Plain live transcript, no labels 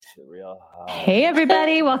Real high. Hey,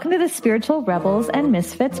 everybody. Welcome to the Spiritual Rebels and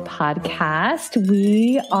Misfits podcast.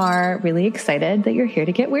 We are really excited that you're here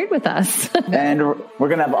to get weird with us. And we're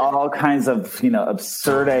going to have all kinds of,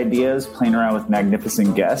 absurd ideas, playing around with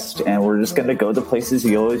magnificent guests. And we're just going to go the places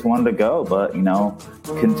you always wanted to go. But,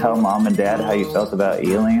 couldn't tell mom and dad how you felt about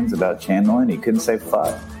aliens, about channeling. You couldn't say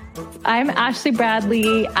fuck. I'm Ashley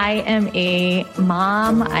Bradley. I am a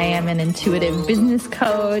mom. I am an intuitive business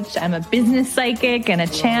coach. I'm a business psychic and a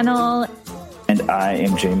channel. And I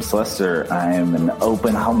am James Lester. I am an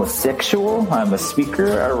open homosexual. I'm a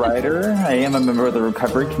speaker, a writer. I am a member of the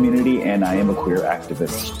recovery community, and I am a queer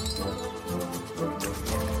activist.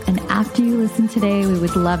 And after you listen today, we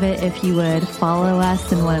would love it if you would follow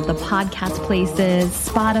us in one of the podcast places,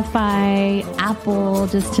 Spotify, Apple,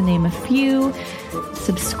 just to name a few.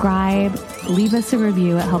 Subscribe, leave us a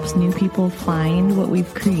review. It helps new people find what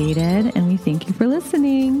we've created. And we thank you for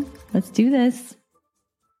listening. Let's do this.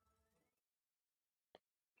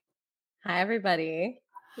 Hi, everybody.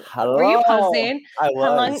 Hello. Were you posing? I was.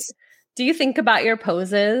 How long do you think about your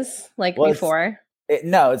poses before?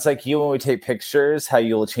 No, it's like you when we take pictures, how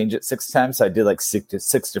you'll change it 6 times. So I did like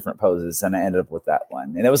six different poses, and I ended up with that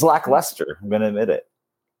one. And it was lackluster. I'm going to admit it.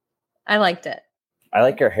 I liked it. I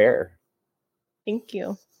like your hair. Thank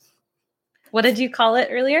you. What did you call it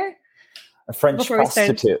earlier? A French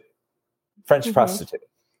prostitute. French prostitute.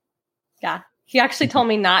 Yeah. He actually told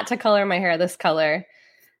me not to color my hair this color.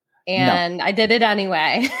 And no. I did it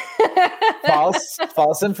anyway.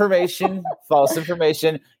 False information. False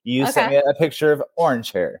information. You sent me a picture of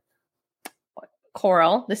orange hair.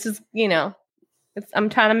 Coral. This is, I'm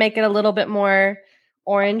trying to make it a little bit more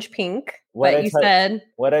orange pink. What did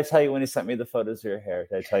I tell you when you sent me the photos of your hair?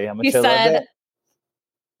 Did I tell you how much I loved it?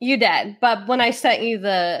 You did. But when I sent you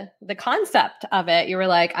the concept of it, you were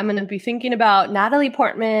like, I'm going to be thinking about Natalie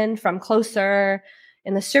Portman from Closer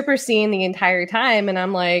in the stripper scene the entire time. And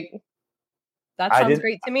I'm like, that sounds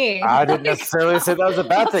great to me. I didn't necessarily say that was a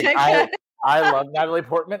bad thing. I love Natalie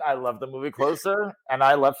Portman. I love the movie Closer. And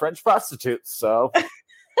I love French prostitutes. So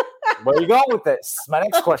where are you going with this? My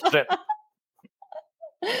next question.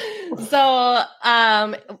 So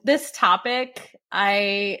this topic,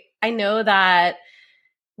 I know that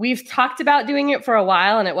we've talked about doing it for a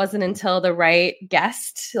while, and it wasn't until the right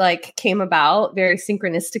guest came about very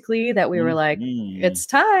synchronistically that we were like, it's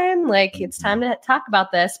time. It's time to talk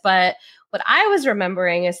about this. But what I was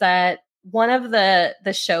remembering is that one of the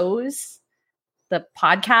shows, the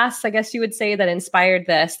podcasts, I guess you would say, that inspired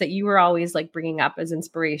this, that you were always bringing up as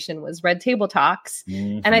inspiration, was Red Table Talks.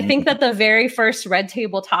 Mm-hmm. And I think that the very first Red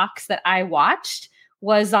Table Talks that I watched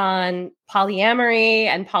was on polyamory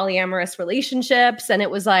and polyamorous relationships. And it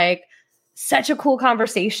was such a cool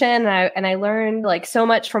conversation. And I learned so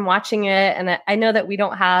much from watching it. And I know that we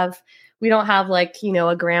don't have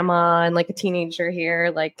a grandma and a teenager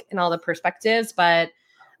here, in all the perspectives, but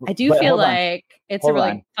I do feel it's a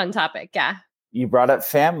really fun topic. Yeah. You brought up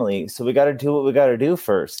family. So we got to do what we got to do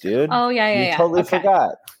first, dude. Oh yeah. You totally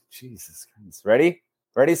forgot. Jesus Christ.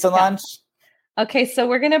 Ready, Solange? Yeah. Okay, so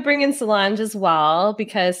we're going to bring in Solange as well,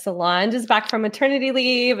 because Solange is back from maternity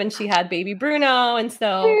leave and she had baby Bruno. And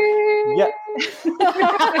so yeah.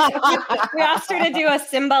 we asked her to do a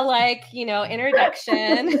Simba-like,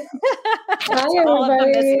 introduction. Hi,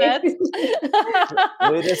 everybody.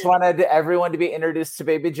 We just wanted everyone to be introduced to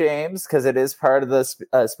baby James because it is part of the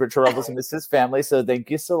Spiritual Rebels and Mrs. family. So thank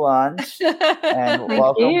you, Solange. And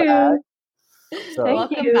welcome back. So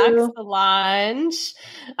welcome back, Solange.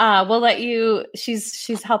 We'll let you.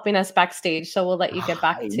 She's helping us backstage, so we'll let you get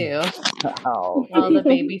back to all the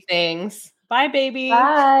baby things. Bye, baby.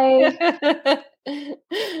 Bye.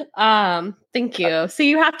 Thank you. So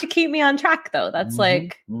you have to keep me on track, though. That's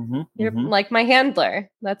you're like my handler.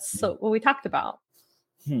 That's what we talked about.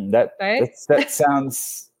 That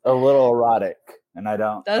sounds a little erotic, and I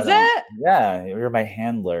don't. Does it? Yeah, you're my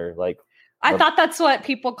handler. I thought that's what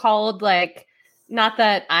people called not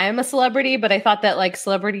that I am a celebrity, but I thought that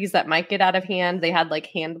celebrities that might get out of hand, they had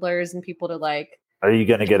handlers and people to Are you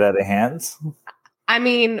going to get out of hands? I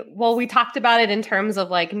mean, well, we talked about it in terms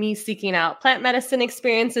of me seeking out plant medicine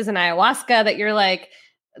experiences and ayahuasca, that you're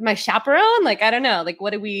my chaperone. I don't know.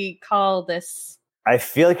 What do we call this? I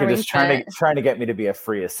feel like you're just trying to get me to be a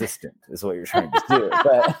free assistant is what you're trying to do.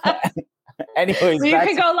 But anyways, so you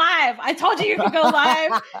can go live. I told you could go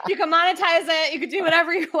live. You can monetize it. You could do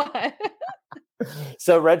whatever you want.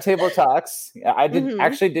 So Red Table Talks, I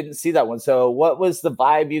didn't see that one. So what was the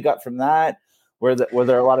vibe you got from that? Were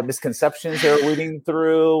there a lot of misconceptions they were weeding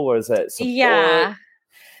through? Was it support? Yeah.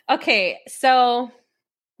 Okay. So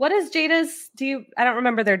what is Jada's? I don't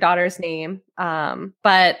remember their daughter's name.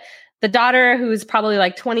 But the daughter, who's probably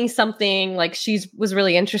like 20 something, like was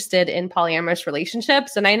really interested in polyamorous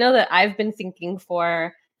relationships. And I know that I've been thinking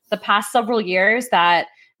for the past several years that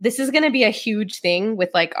this is going to be a huge thing with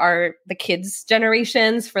like the kids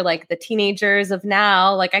generations, for like the teenagers of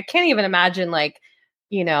now. Like, I can't even imagine like,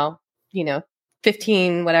 you know,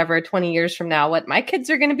 15, whatever, 20 years from now, what my kids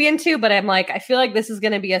are going to be into. But I'm like, I feel like this is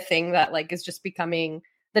going to be a thing that like is just becoming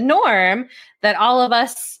the norm, that all of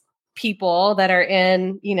us people that are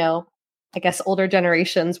in, I guess older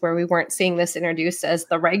generations where we weren't seeing this introduced as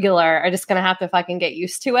the regular are just going to have to fucking get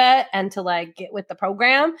used to it and to like get with the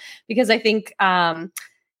program. Because I think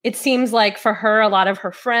it seems like for her, a lot of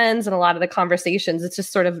her friends and a lot of the conversations, it's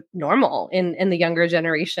just sort of normal in the younger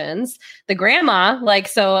generations. The grandma,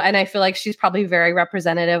 and I feel like she's probably very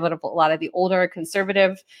representative of a lot of the older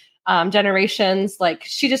conservative generations. Like,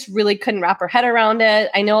 she just really couldn't wrap her head around it.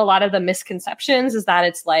 I know a lot of the misconceptions is that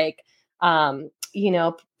it's like,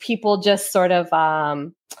 people just sort of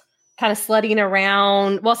kind of slutting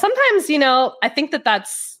around. Well, sometimes, I think that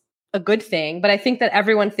that's a good thing, but I think that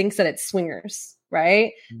everyone thinks that it's swingers,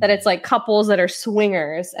 right? Mm-hmm. That it's like couples that are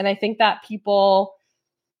swingers. And I think that people,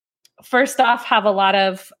 first off, have a lot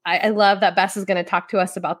of, I love that Bess is going to talk to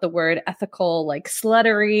us about the word ethical, like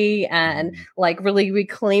sluttery, and like really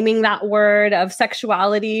reclaiming that word of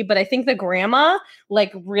sexuality. But I think the grandma,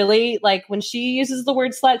 like, really, like, when she uses the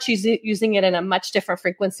word slut, she's using it in a much different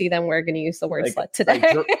frequency than we're going to use the word slut today.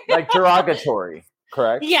 Like derogatory,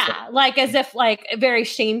 correct? Yeah. Like as if like very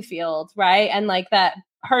shame-filled, right? And like that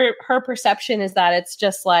her perception is that it's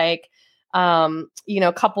just like,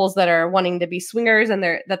 couples that are wanting to be swingers, and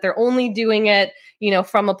they're only doing it,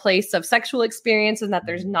 from a place of sexual experience, and that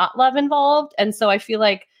there's not love involved. And so I feel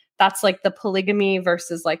like that's like the polygamy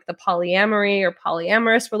versus like the polyamory or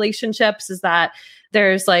polyamorous relationships, is that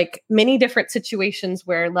there's like many different situations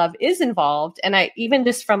where love is involved. And I, even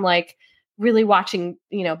just from like really watching,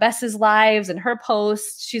 Bess's lives and her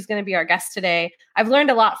posts, she's going to be our guest today, I've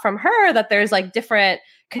learned a lot from her, that there's like different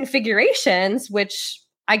configurations, which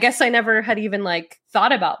I guess I never had even like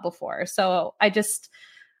thought about before. So I just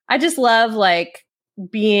love like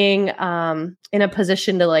being in a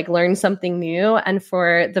position to like learn something new, and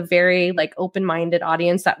for the very like open-minded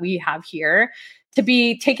audience that we have here to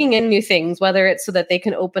be taking in new things, whether it's so that they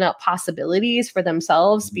can open up possibilities for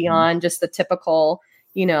themselves beyond just the typical,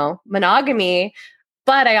 monogamy.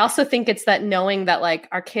 But I also think it's that knowing that like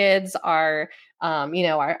our kids are,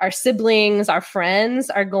 our siblings, our friends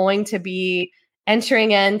are going to be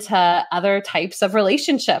entering into other types of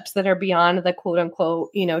relationships that are beyond the quote unquote,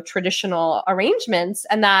 traditional arrangements.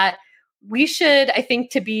 And that we should, I think,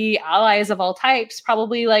 to be allies of all types,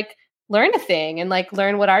 probably like learn a thing and like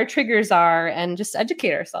learn what our triggers are and just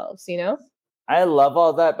educate ourselves, I love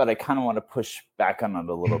all that, but I kind of want to push back on it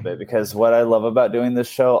a little bit, because what I love about doing this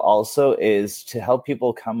show also is to help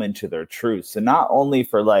people come into their truths. And not only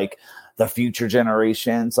for like the future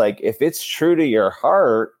generations, like if it's true to your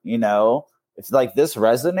heart, if like this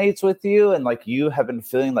resonates with you and like you have been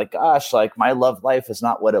feeling like, gosh, like my love life is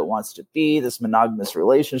not what it wants to be, this monogamous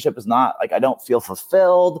relationship is not, like, I don't feel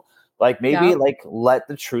fulfilled, like maybe like let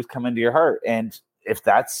the truth come into your heart. And if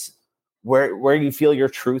that's where you feel your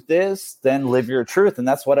truth is, then live your truth. And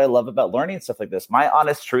that's what I love about learning stuff like this. My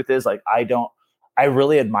honest truth is like, I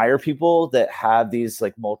really admire people that have these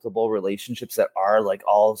like multiple relationships that are like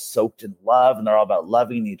all soaked in love, and they're all about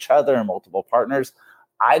loving each other and multiple partners.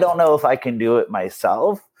 I don't know if I can do it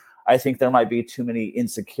myself. I think there might be too many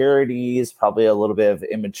insecurities, probably a little bit of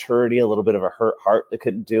immaturity, a little bit of a hurt heart that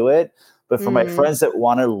couldn't do it. But for my friends that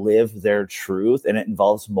want to live their truth, and it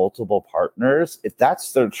involves multiple partners, if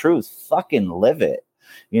that's their truth, fucking live it.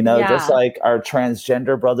 Just like our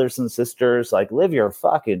transgender brothers and sisters, like live your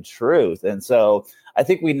fucking truth. And so I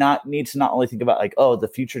think we need to not only think about like, oh, the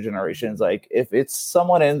future generations, like if it's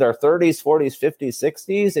someone in their 30s, 40s, 50s,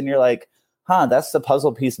 60s, and you're like, that's the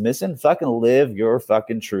puzzle piece missing, fucking live your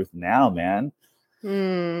fucking truth now, man.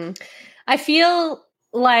 I feel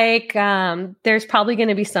like there's probably going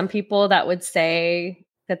to be some people that would say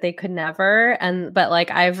that they could never, but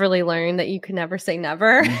like I've really learned that you can never say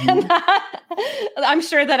never. And I'm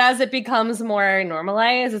sure that as it becomes more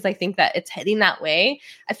normalized, as I think that it's heading that way,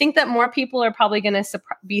 I think that more people are probably going to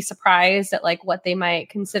be surprised at like what they might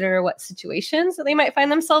consider, what situations that they might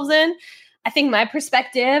find themselves in. I think my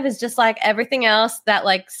perspective is just like everything else, that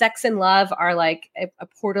like sex and love are like a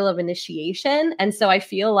portal of initiation. And so I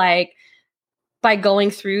feel like by going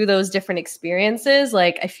through those different experiences,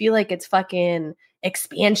 like I feel like it's fucking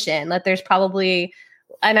expansion. That there's probably,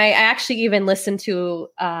 and I actually even listened to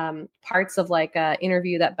parts of like a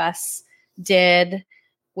interview that Bess did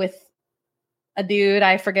with a dude.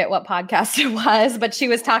 I forget what podcast it was, but she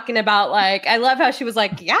was talking about like, I love how she was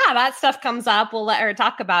like, yeah, that stuff comes up. We'll let her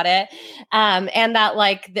talk about it. And that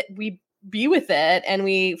like that we be with it and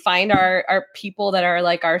we find our people that are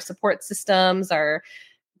like our support systems, our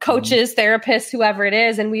coaches, therapists, whoever it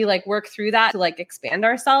is. And we like work through that to like expand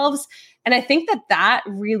ourselves. And I think that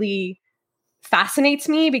really fascinates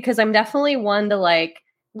me because I'm definitely one to like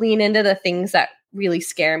lean into the things that really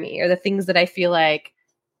scare me or the things that I feel like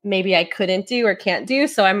maybe I couldn't do or can't do.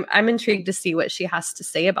 So I'm intrigued to see what she has to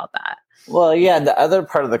say about that. Well, yeah, the other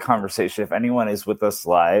part of the conversation, if anyone is with us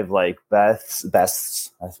live, like Beth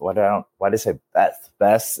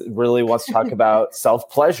really wants to talk about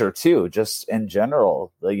self-pleasure too, just in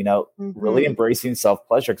general, really embracing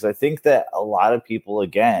self-pleasure. Because I think that a lot of people,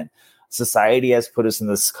 again, society has put us in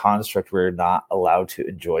this construct where we're not allowed to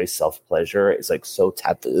enjoy self-pleasure. It's like so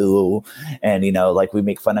taboo. And, like we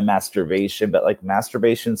make fun of masturbation, but like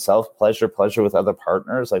masturbation, self-pleasure, pleasure with other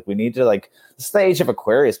partners, like we need to this is the age of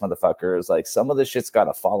Aquarius, motherfuckers. Like some of this shit's got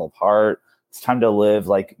to fall apart. It's time to live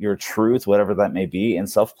like your truth, whatever that may be. And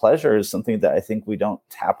self-pleasure is something that I think we don't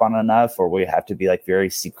tap on enough, or we have to be like very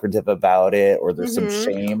secretive about it, or there's some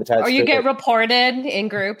shame attached to it. Or you get reported in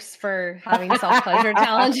groups for having self-pleasure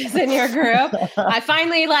challenges in your group. I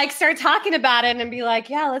finally start talking about it and be like,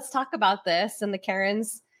 yeah, let's talk about this. And the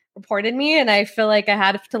Karens reported me. And I feel like I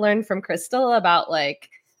had to learn from Crystal about like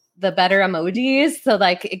the better emojis. So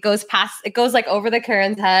like it goes like over the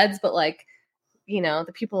Karens' heads, but like,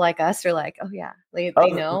 the people like us are like, oh yeah, they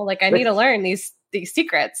know, like I need to learn these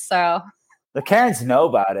secrets. So the Karens know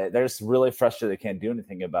about it. They're just really frustrated they can't do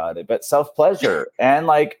anything about it. But self-pleasure and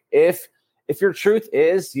like if your truth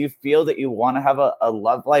is you feel that you want to have a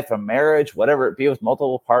love life, a marriage, whatever it be, with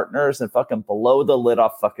multiple partners, and fucking blow the lid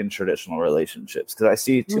off fucking traditional relationships. Because I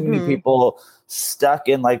see too many people stuck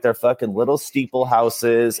in like their fucking little steeple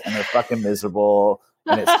houses and they're fucking miserable.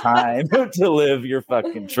 And it's time to live your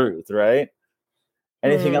fucking truth, right?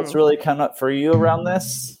 Anything else really come up for you around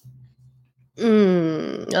this?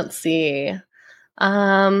 Let's see.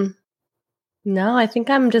 No, I think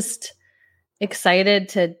I'm just excited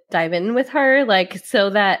to dive in with her, so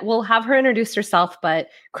that we'll have her introduce herself. But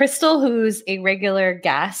Crystal, who's a regular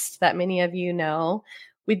guest that many of you know,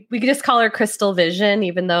 we could just call her Crystal Vision,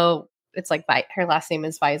 even though it's like her last name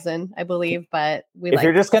is Vison, I believe. But if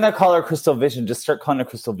you're just gonna call her Crystal Vision, just start calling her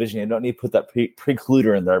Crystal Vision. You don't need to put that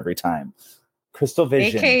precluder in there every time. Crystal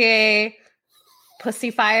Vision, aka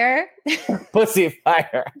Pussyfire.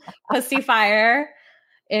 Pussyfire. Pussyfire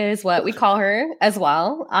is what we call her as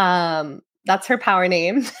well. That's her power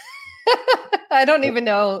name. I don't even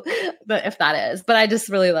know if that is, but I just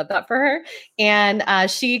really love that for her. And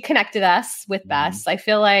she connected us with Bess. I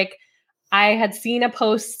feel like I had seen a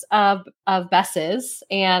post of Bess's,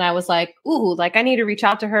 and I was like, ooh, like I need to reach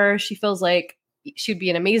out to her. She feels like she'd be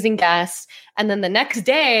an amazing guest. And then the next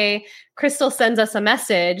day, Crystal sends us a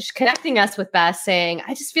message connecting us with Bess saying,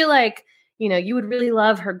 I just feel like, you would really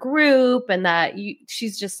love her group and that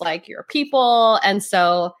she's just like your people. And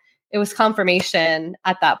so it was confirmation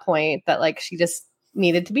at that point that like she just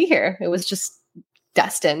needed to be here. It was just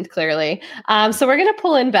destined, clearly. So we're going to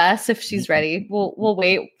pull in Bess if she's ready. We'll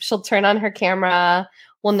wait. She'll turn on her camera.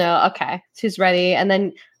 We'll know, okay, she's ready. And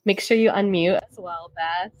then make sure you unmute as well,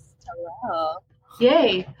 Bess. Hello.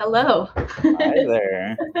 Yay. Hello. Hi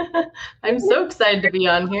there. I'm so excited to be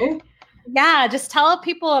on here. Yeah. Just tell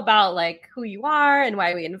people about like who you are and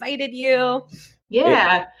why we invited you.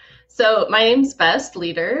 Yeah. So my name's Bess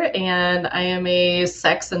Leader, and I am a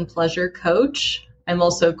sex and pleasure coach. I'm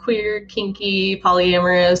also queer, kinky,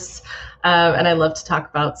 polyamorous, and I love to talk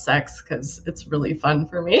about sex because it's really fun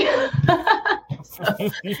for me.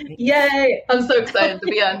 Yay! I'm so excited to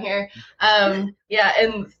be on here. And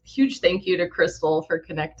huge thank you to Crystal for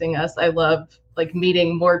connecting us. I love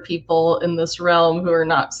meeting more people in this realm who are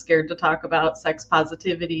not scared to talk about sex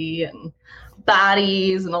positivity and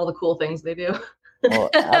bodies and all the cool things they do.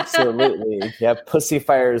 Well, absolutely. Yeah,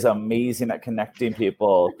 Pussyfire is amazing at connecting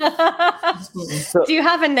people. So, do you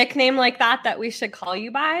have a nickname like that we should call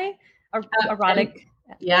you by? Erotic?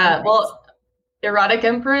 Yeah, Empress. well, Erotic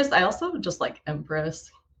Empress. I also just like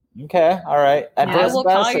Empress. Okay, all right. Empress, I will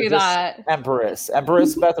call you that. Empress.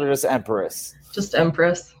 Empress Beth, or just Empress? Just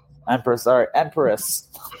Empress. Empress, all right. Empress.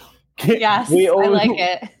 Yes, I like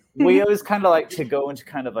it. We always kind of like to go into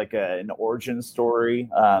kind of like an origin story.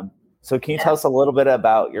 So can you tell us a little bit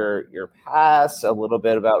about your past, a little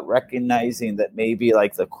bit about recognizing that maybe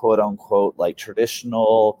like the quote unquote like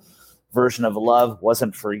traditional version of love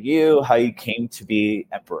wasn't for you, how you came to be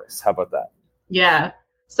Empress? How about that? Yeah.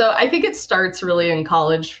 So I think it starts really in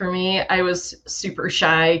college for me. I was super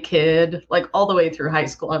shy kid, like all the way through high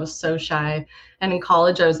school. I was so shy. And in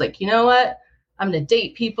college, I was like, you know what? I'm going to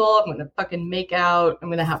date people. I'm going to fucking make out. I'm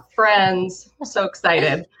going to have friends. I'm so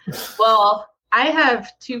excited. Well, I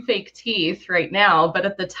have 2 fake teeth right now, but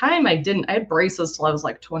at the time I didn't. I had braces till I was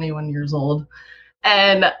like 21 years old.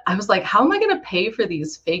 And I was like, how am I going to pay for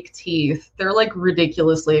these fake teeth? They're like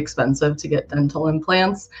ridiculously expensive to get dental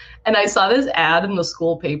implants. And I saw this ad in the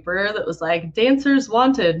school paper that was like, dancers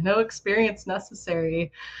wanted, no experience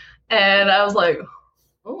necessary. And I was like,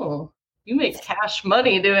 oh, you make cash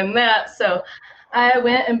money doing that. So I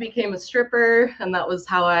went and became a stripper, and that was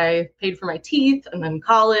how I paid for my teeth, and then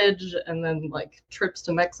college, and then like trips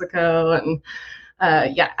to Mexico. And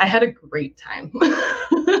I had a great time.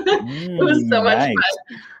 It was so much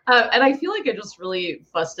fun. And I feel like I just really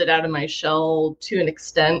busted out of my shell to an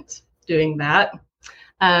extent doing that.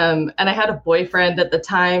 And I had a boyfriend at the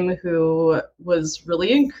time who was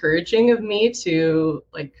really encouraging of me to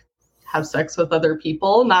like have sex with other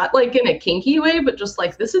people, not like in a kinky way, but just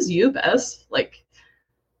like, this is you, Bess. Like,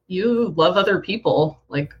 you love other people.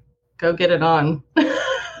 Like, go get it on.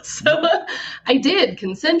 So I did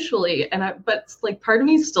consensually, but like part of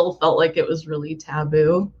me still felt like it was really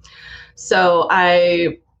taboo. So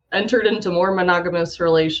I entered into more monogamous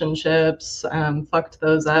relationships, fucked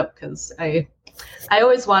those up because I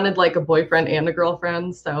always wanted like a boyfriend and a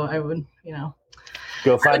girlfriend. So I would,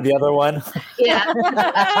 go find the other one. Yeah.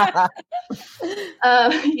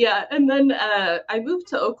 And then I moved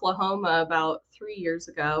to Oklahoma about 3 years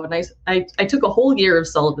ago, and I took a whole year of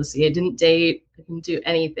celibacy. I didn't date. I didn't do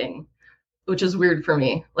anything, which is weird for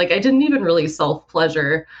me. Like, I didn't even really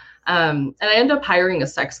self-pleasure. And I ended up hiring a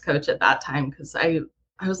sex coach at that time because I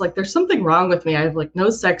was like, there's something wrong with me. I have like no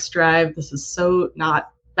sex drive. This is so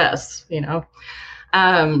not Bess.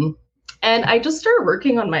 And I just started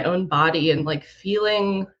working on my own body and like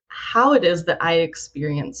feeling how it is that I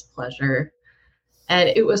experience pleasure. And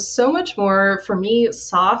it was so much more for me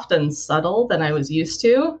soft and subtle than I was used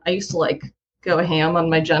to. I used to like go ham on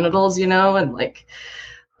my genitals, and like,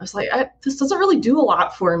 I was like, this doesn't really do a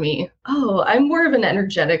lot for me. Oh, I'm more of an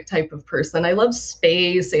energetic type of person. I love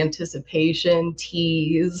space, anticipation,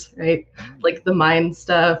 tease, right? Like the mind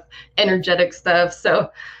stuff, energetic stuff.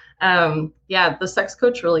 So the sex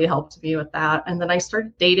coach really helped me with that. And then I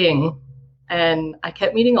started dating, and I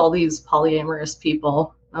kept meeting all these polyamorous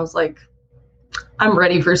people. I was like, I'm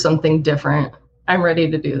ready for something different. I'm ready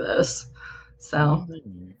to do this. So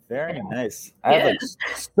very nice. I have like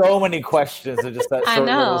so many questions in just that short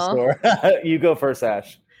little story. You go first,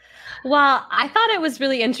 Ash. Well, I thought it was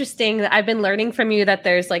really interesting that I've been learning from you that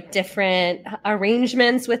there's like different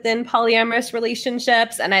arrangements within polyamorous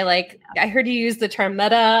relationships. And I heard you use the term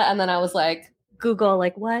meta, and then I was like, Google,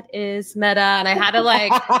 like, what is meta? And I had to I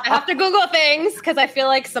have to Google things because I feel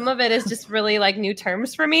like some of it is just really like new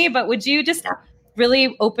terms for me. But would you just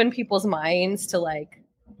really open people's minds to like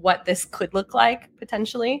what this could look like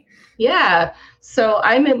potentially? Yeah. So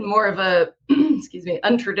I'm in more of a,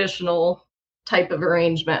 untraditional type of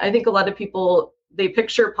arrangement. I think a lot of people, they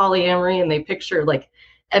picture polyamory and they picture like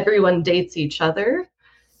everyone dates each other,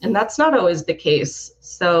 and that's not always the case.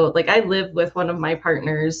 So like I live with one of my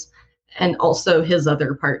partners and also his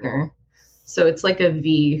other partner. So it's like a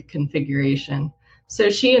V configuration. So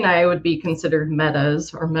she and I would be considered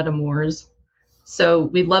metas or metamors. So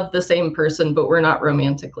we love the same person, but we're not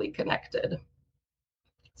romantically connected.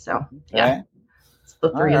 So yeah, it's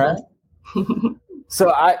the three of us.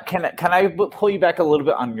 So can I pull you back a little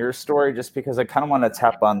bit on your story, just because I kind of want to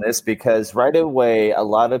tap on this, because right away a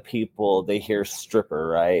lot of people, they hear stripper,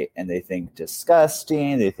 right, and they think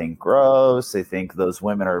disgusting, they think gross, they think those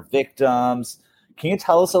women are victims. Can you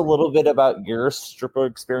tell us a little bit about your stripper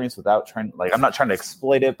experience without trying, like, I'm not trying to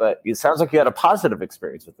exploit it, but it sounds like you had a positive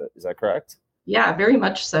experience with it. Is that correct? Yeah, very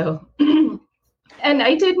much so. And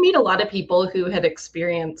I did meet a lot of people who had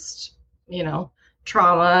experienced,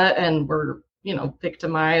 trauma and were,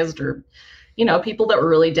 victimized, or, people that were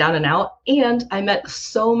really down and out. And I met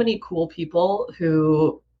so many cool people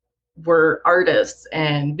who were artists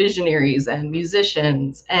and visionaries and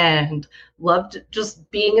musicians and loved just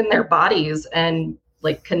being in their bodies and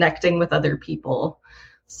like connecting with other people.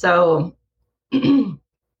 So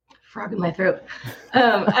frog in my throat.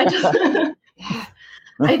 I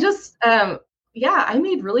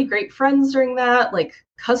made really great friends during that. Like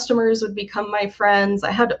customers would become my friends.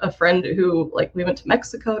 I had a friend who, like, we went to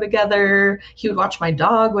Mexico together. He would watch my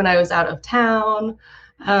dog when I was out of town.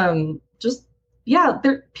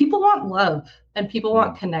 People want love and people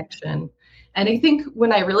want connection. And I think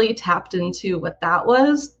when I really tapped into what that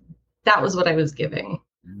was what I was giving.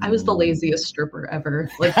 I was the laziest stripper ever.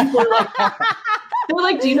 Like people are like, they're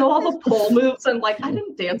like, do you know all the pole moves? I'm like, I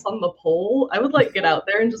didn't dance on the pole. I would like get out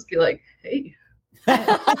there and just be like, hey. the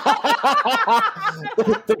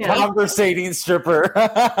conversating stripper.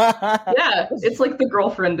 Yeah, it's like the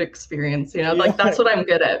girlfriend experience, like that's what I'm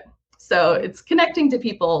good at. So it's connecting to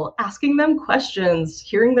people, asking them questions,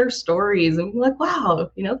 hearing their stories, and being like,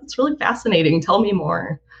 wow, that's really fascinating. Tell me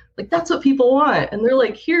more. Like, that's what people want. And they're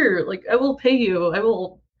like, here, like, I will pay you. I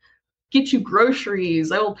will get you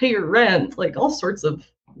groceries. I will pay your rent, like all sorts of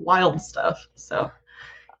wild stuff. So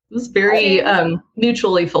it was very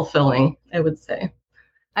mutually fulfilling, I would say.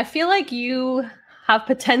 I feel like you have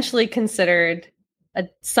potentially considered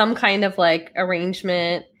some kind of like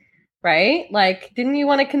arrangement, right? Like, didn't you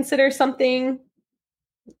want to consider something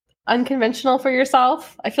unconventional for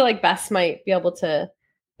yourself? I feel like Bess might be able to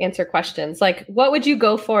answer questions. Like, what would you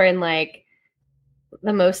go for in like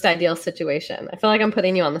the most ideal situation? I feel like I'm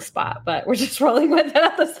putting you on the spot, but we're just rolling with it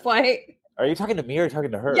at this point. Are you talking to me or talking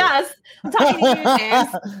to her? Yes, I'm talking to you, James.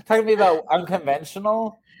 Talking to me about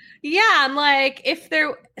unconventional? Yeah, I'm like,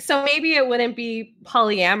 so maybe it wouldn't be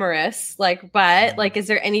polyamorous, like, but like, is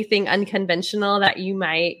there anything unconventional that you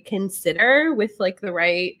might consider with like the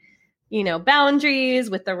right, boundaries,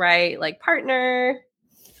 with the right like partner?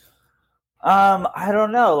 I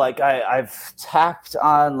don't know. Like I've tacked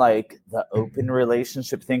on like the open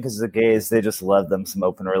relationship thing because the gays, they just love them some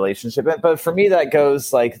open relationship. But for me, that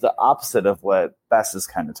goes like the opposite of what Bess is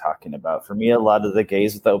kind of talking about. For me, a lot of the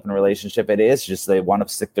gays with the open relationship, it is just they want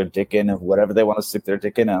to stick their dick in of whatever they want to stick their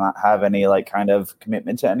dick in and not have any like kind of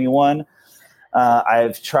commitment to anyone.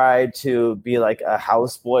 I've tried to be like a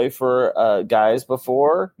houseboy for guys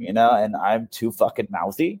before, and I'm too fucking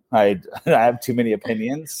mouthy. I have too many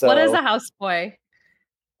opinions. So. What is a houseboy?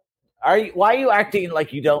 Why are you acting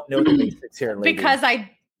like you don't know the basics here, lady? Because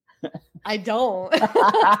I don't.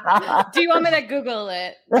 Do you want me to Google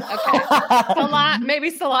it? Okay.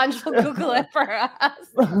 Maybe Solange will Google it for us.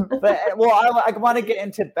 But I want to get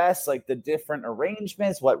into Bess, like the different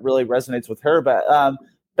arrangements, what really resonates with her. But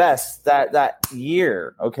Bess, that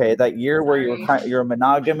year, okay, that year where you're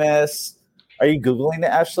monogamous. Are you Googling it,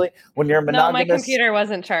 Ashley? When you're monogamous, no, my computer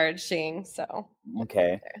wasn't charging, so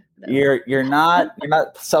okay. You're not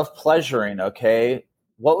self-pleasuring, okay?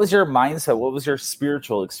 What was your mindset? What was your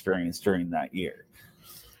spiritual experience during that year?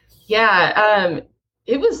 Yeah,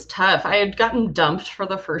 it was tough. I had gotten dumped for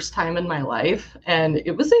the first time in my life, and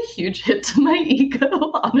it was a huge hit to my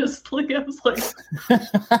ego, honestly. I was like,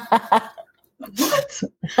 what?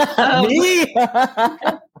 Me?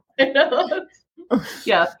 I know.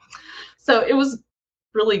 Yeah. So it was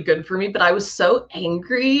really good for me, but I was so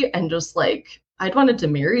angry and just like, I'd wanted to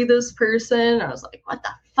marry this person. I was like, what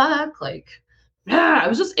the fuck? Like, I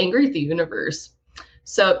was just angry at the universe.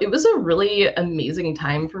 So it was a really amazing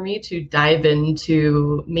time for me to dive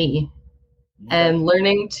into me and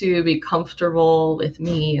learning to be comfortable with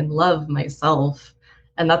me and love myself.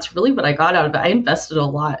 And that's really what I got out of it. I invested a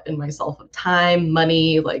lot in myself, of time,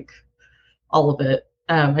 money, like all of it.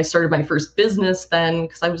 I started my first business then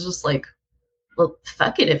because I was just like, well,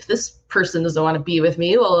 fuck it. If this person doesn't want to be with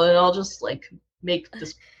me, well, then I'll just like make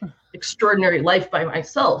this extraordinary life by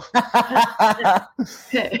myself.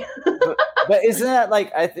 Okay. but isn't that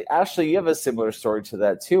like, Ashley, you have a similar story to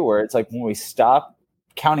that too, where it's like when we stop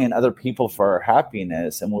counting on other people for our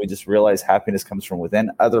happiness and when we just realize happiness comes from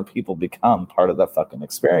within, other people become part of the fucking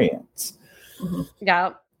experience. Mm-hmm.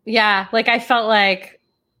 Yeah. Like I felt like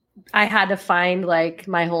I had to find like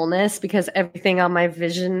my wholeness because everything on my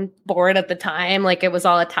vision board at the time, like it was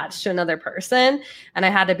all attached to another person. And I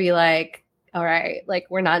had to be like, all right, like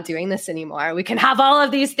we're not doing this anymore. We can have all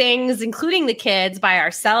of these things, including the kids, by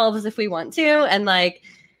ourselves if we want to. And like,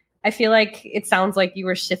 I feel like it sounds like you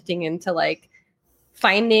were shifting into like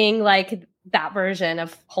finding like that version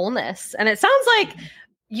of wholeness. And it sounds like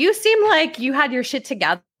you seem like you had your shit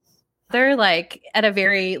together like at a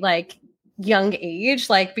very like young age,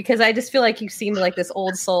 like because I just feel like you seemed like this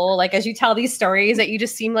old soul, like as you tell these stories that you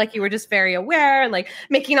just seemed like you were just very aware and like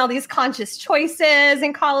making all these conscious choices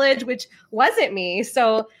in college, which wasn't me.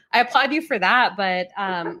 So I applaud you for that. But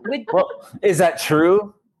is that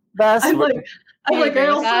true, Bess?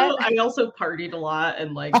 I also partied a lot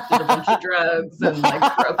and like did a bunch of drugs and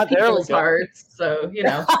like broke people's hearts. So,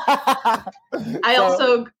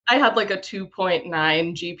 I had like a 2.9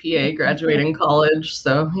 GPA graduating college.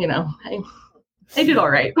 So, I did all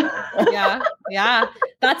right. Yeah.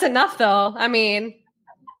 That's enough though. I mean,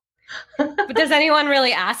 but does anyone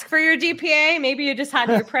really ask for your GPA? Maybe you just had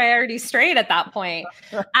your priorities straight at that point.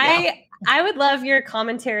 I would love your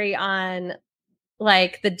commentary on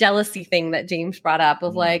like the jealousy thing that James brought up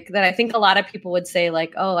of like that I think a lot of people would say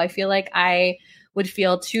like, oh, I feel like I would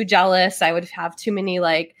feel too jealous. I would have too many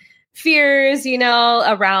like fears, you know,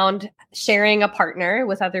 around sharing a partner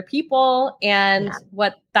with other people and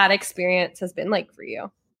what that experience has been like for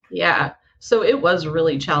you. Yeah. So it was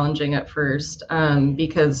really challenging at first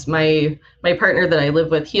because my partner that I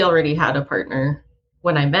live with, he already had a partner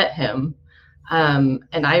when I met him. And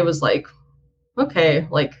I was like, okay,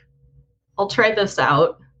 like, I'll try this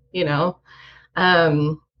out, you know?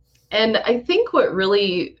 And I think what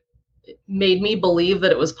really made me believe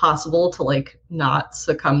that it was possible to like not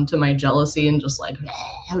succumb to my jealousy and just like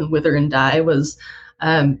and wither and die was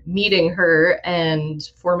meeting her and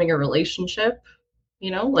forming a relationship, you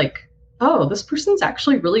know, like, oh, this person's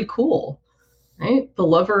actually really cool, right? The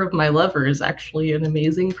lover of my lover is actually an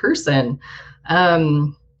amazing person.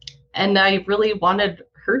 And I really wanted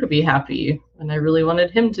her to be happy and I really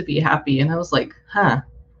wanted him to be happy. And I was like, there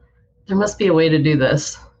must be a way to do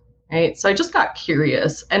this, right? So I just got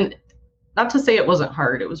curious, and not to say it wasn't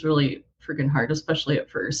hard. It was really freaking hard, especially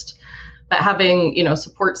at first. But having, you know,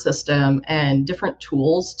 support system and different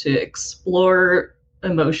tools to explore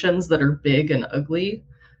emotions that are big and ugly,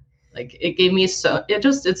 like it gave me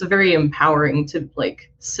it's very empowering to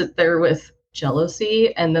like sit there with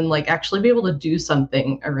jealousy and then like actually be able to do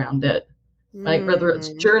something around it. Like whether it's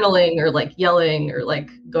journaling or like yelling or like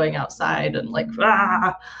going outside and like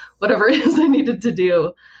whatever it is I needed to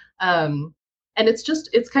do. And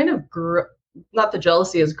it's kind of not the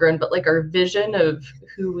jealousy has grown, but like our vision of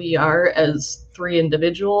who we are as three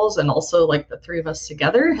individuals and also like the three of us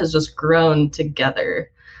together has just grown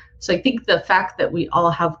together. So I think the fact that we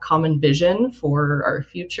all have common vision for our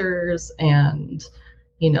futures and,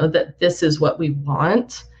 you know, that this is what we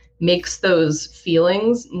want makes those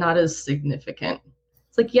feelings not as significant.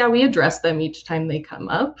 It's like, yeah, we address them each time they come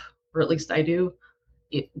up, or at least I do,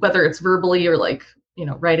 whether it's verbally or like, you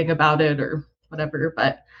know, writing about it or whatever.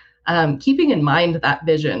 But keeping in mind that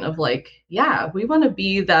vision of like, yeah, we want to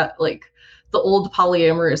be that like the old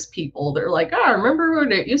polyamorous people. They're like, oh, remember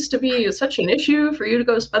when it used to be such an issue for you to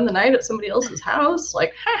go spend the night at somebody else's house?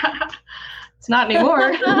 Like, it's not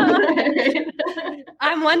anymore.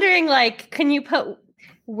 I'm wondering, like, can you put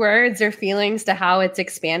words or feelings to how it's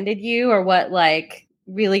expanded you, or what like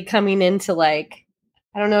really coming into like,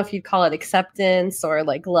 I don't know if you'd call it acceptance or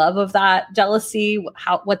like love of that jealousy,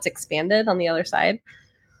 what's expanded on the other side?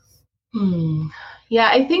 Yeah,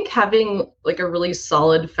 I think having like a really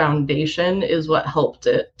solid foundation is what helped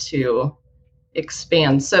it to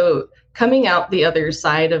expand. So coming out the other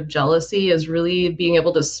side of jealousy is really being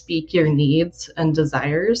able to speak your needs and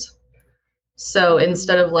desires. So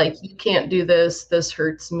instead of like, you can't do this, this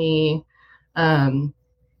hurts me,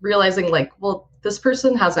 realizing like, well, this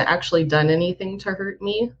person hasn't actually done anything to hurt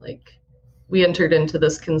me. Like, we entered into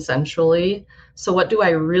this consensually. So what do I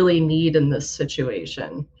really need in this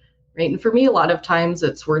situation? Right. And for me, a lot of times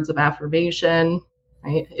it's words of affirmation,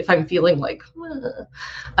 right? If I'm feeling like,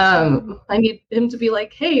 I need him to be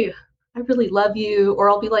like, hey, I really love you. Or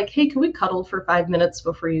I'll be like, hey, can we cuddle for 5 minutes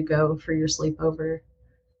before you go for your sleepover?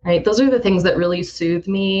 Right. Those are the things that really soothe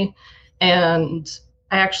me. And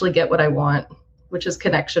I actually get what I want, which is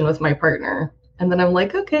connection with my partner. And then I'm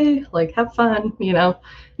like, okay, like have fun, you know?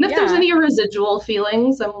 And if there's any residual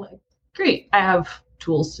feelings, I'm like, great, I have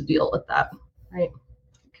tools to deal with that, right?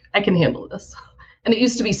 I can handle this. And it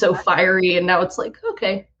used to be so fiery, and now it's like,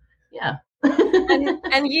 okay, yeah.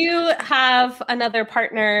 and you have another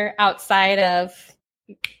partner outside of,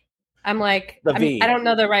 I'm like, V. I don't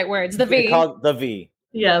know the right words. The V. Called the V.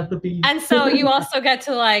 Yeah, the V. And so you also get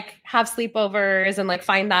to like have sleepovers and like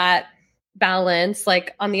find that balance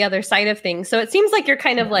like on the other side of things. So it seems like you're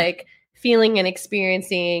kind of like feeling and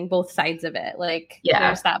experiencing both sides of it. Like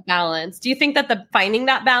there's that balance. Do you think that finding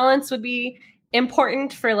that balance would be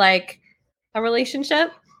important for like a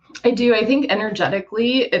relationship? I do. I think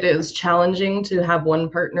energetically it is challenging to have one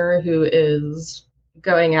partner who is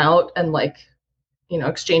going out and like, you know,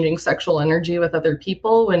 exchanging sexual energy with other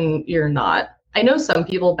people when you're not. I know some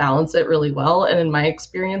people balance it really well, and in my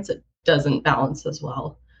experience it doesn't balance as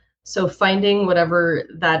well. So finding whatever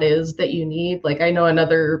that is that you need, like I know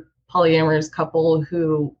another polyamorous couple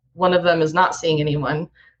who one of them is not seeing anyone.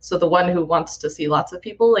 So the one who wants to see lots of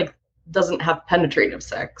people, like doesn't have penetrative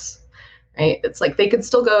sex, right? It's like they could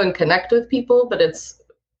still go and connect with people, but it's,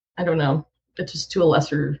 I don't know, it's just to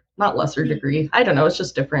a not lesser degree. I don't know. It's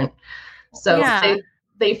just different. So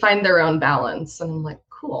they find their own balance, and I'm like,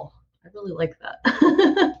 cool. I really like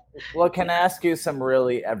that. Well, can I ask you some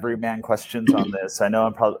really everyman questions on this? I know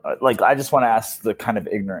I'm probably like, I just want to ask the kind of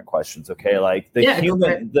ignorant questions. Okay. Like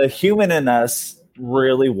the human in us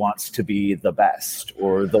really wants to be the best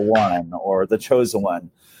or the one or the chosen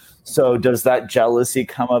one. So does that jealousy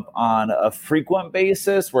come up on a frequent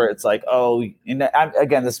basis where it's like, oh,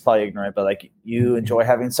 again, this is probably ignorant, but like you enjoy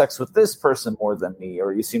having sex with this person more than me,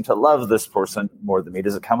 or you seem to love this person more than me?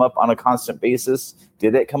 Does it come up on a constant basis?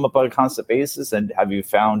 Did it come up on a constant basis? And have you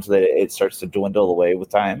found that it starts to dwindle away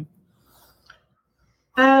with time?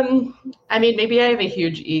 I mean, maybe I have a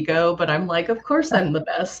huge ego, but I'm like, of course I'm the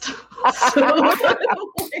best. So, like,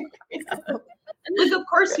 of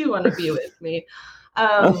course you want to be with me.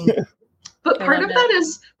 But part of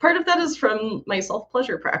that is from my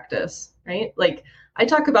self-pleasure practice, right? Like I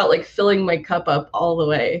talk about like filling my cup up all the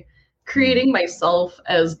way, creating myself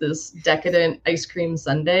as this decadent ice cream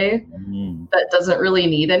sundae that doesn't really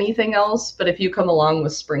need anything else. But if you come along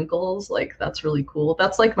with sprinkles, like that's really cool.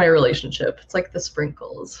 That's like my relationship. It's like the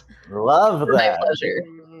sprinkles. Love that. My pleasure.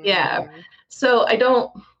 Yeah. So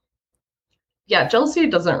jealousy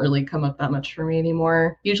doesn't really come up that much for me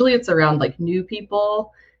anymore. Usually it's around like new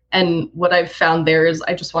people. And what I've found there is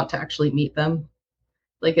I just want to actually meet them.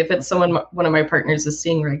 Like if it's someone one of my partners is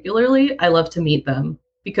seeing regularly, I love to meet them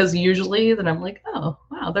because usually then I'm like, oh,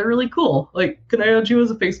 wow, they're really cool. Like, can I add you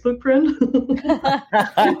as a Facebook friend?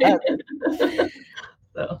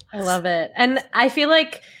 So. I love it. And I feel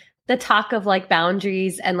like the talk of like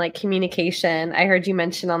boundaries and like communication, I heard you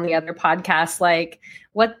mention on the other podcast, like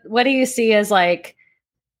what do you see as like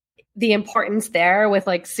the importance there with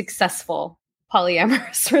like successful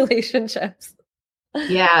polyamorous relationships?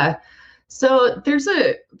 Yeah. So there's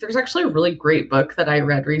actually a really great book that I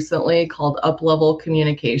read recently called Up Level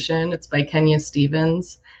Communication. It's by Kenya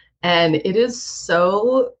Stevens. And it is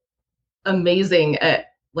so amazing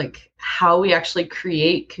at like how we actually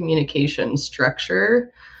create communication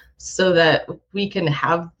structure so that we can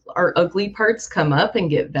have our ugly parts come up and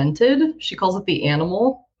get vented. She calls it the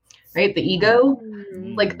animal, right? The ego,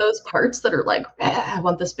 like those parts that are like, I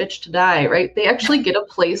want this bitch to die, right? They actually get a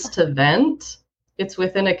place to vent. It's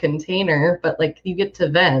within a container, but like you get to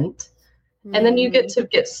vent and then you get to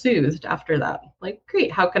get soothed after that. Like,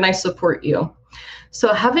 great, how can I support you?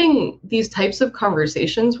 So having these types of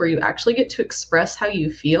conversations where you actually get to express how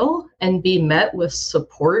you feel and be met with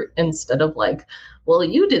support instead of like, well,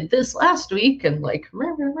 you did this last week and like,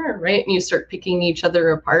 right? And you start picking each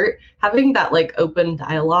other apart. Having that like open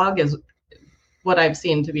dialogue is what I've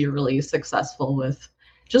seen to be really successful with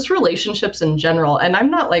just relationships in general. And I'm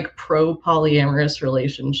not like pro polyamorous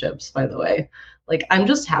relationships, by the way. Like, I'm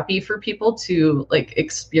just happy for people to like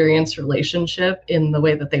experience relationship in the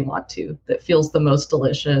way that they want to, that feels the most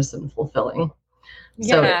delicious and fulfilling.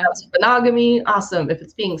 Yeah. So if that's monogamy, awesome. If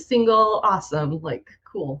it's being single, awesome. Like,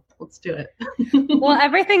 cool, let's do it. Well,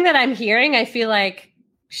 everything that I'm hearing, I feel like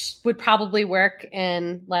would probably work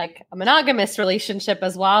in like a monogamous relationship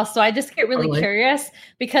as well. So I just get really curious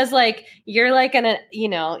because like you're like in a, you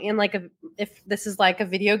know, in like a, if this is like a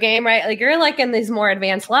video game, right? Like you're like in these more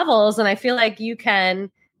advanced levels. And I feel like you can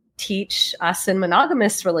teach us in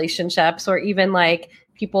monogamous relationships or even like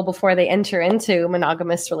people before they enter into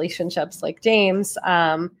monogamous relationships like James,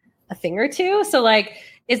 a thing or two. So like,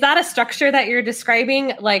 is that a structure that you're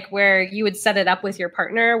describing? Like where you would set it up with your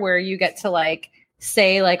partner where you get to like,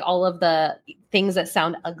 say like all of the things that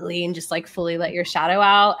sound ugly and just like fully let your shadow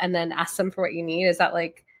out and then ask them for what you need? Is that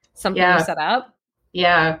like something you set up?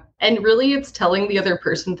 Yeah. And really it's telling the other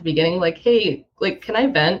person at the beginning, like, hey, like, can I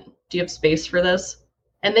vent? Do you have space for this?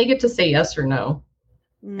 And they get to say yes or no.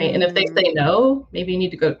 Right? And if they say no, maybe you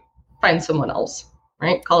need to go find someone else,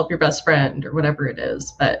 right? Call up your best friend or whatever it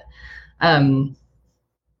is. But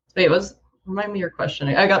remind me your question.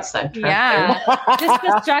 I got sidetracked. Yeah. Just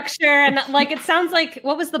the structure. And like, it sounds like,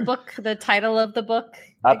 what was the book, the title of the book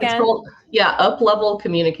again? It's called, Up Level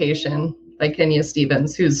Communication by Kenya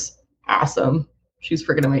Stevens, who's awesome. She's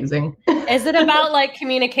freaking amazing. Is it about like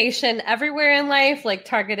communication everywhere in life, like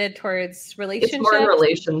targeted towards relationships? It's more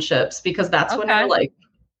relationships because that's when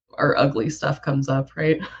our ugly stuff comes up,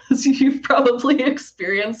 right? So you've probably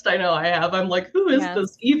experienced, I know I have. I'm like, who is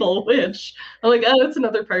this evil witch? I'm like, oh, it's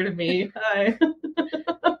another part of me. Hi.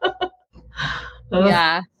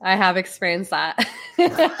 Yeah, I have experienced that.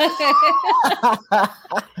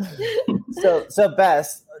 So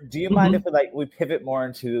Bess, do you mind if we pivot more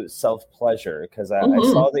into self-pleasure? Because I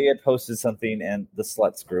saw that you had posted something in the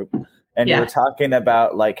Sluts group. And you were talking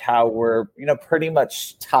about like how we're, pretty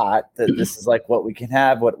much taught that this is like what we can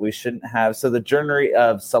have, what we shouldn't have. So the journey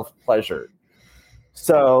of self-pleasure.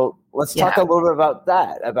 So let's talk a little bit about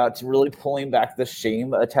that, about really pulling back the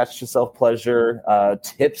shame attached to self-pleasure,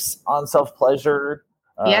 tips on self-pleasure.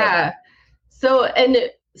 So, and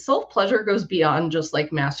self-pleasure goes beyond just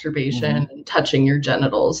like masturbation and touching your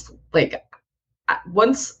genitals. Like,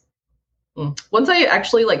 once I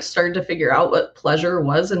actually like started to figure out what pleasure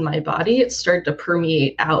was in my body, it started to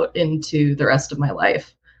permeate out into the rest of my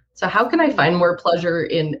life. So how can I find more pleasure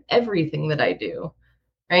in everything that I do?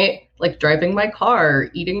 Right? Like driving my car,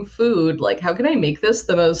 eating food, like how can I make this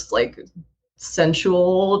the most like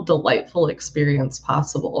sensual, delightful experience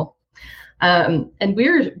possible? And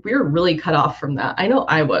we're really cut off from that. I know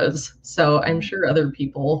I was, so I'm sure other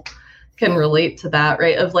people can relate to that,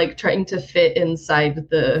 right? Of like trying to fit inside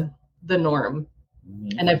the norm.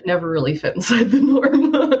 And I've never really fit inside the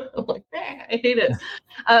norm. I'm like, I hate it.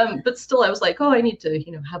 But still I was like, oh, I need to,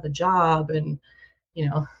 have a job and,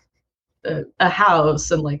 a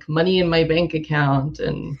house and like money in my bank account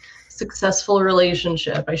and successful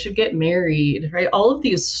relationship. I should get married, right? All of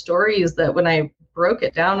these stories that when I broke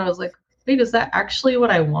it down, I was like, wait, is that actually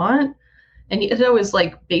what I want? And yet I was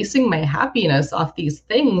like basing my happiness off these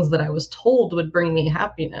things that I was told would bring me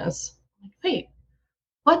happiness. Like, wait,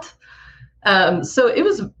 what? So it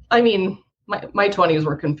was, I mean, my 20s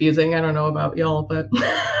were confusing. I don't know about y'all, but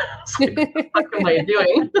like, what am I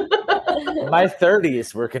doing? My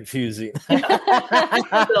 30s were confusing.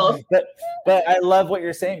 but I love what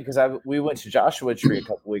you're saying, because we went to Joshua Tree a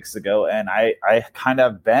couple weeks ago, and I kind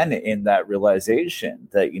of been in that realization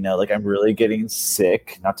that, like I'm really getting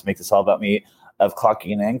sick, not to make this all about me, of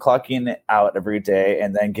clocking in, clocking out every day,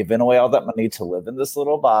 and then giving away all that money to live in this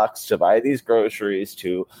little box, to buy these groceries,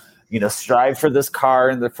 to strive for this car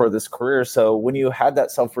and for this career. So when you had that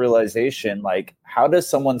self-realization, like how does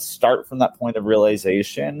someone start from that point of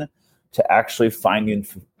realization to actually finding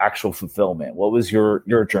actual fulfillment? What was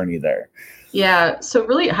your journey there? Yeah. So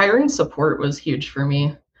really hiring support was huge for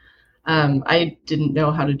me. I didn't know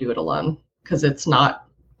how to do it alone because it's not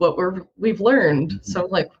what we've learned. Mm-hmm. So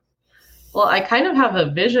I'm like, well, I kind of have a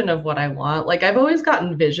vision of what I want. Like I've always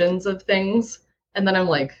gotten visions of things. And then I'm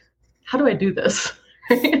like, how do I do this?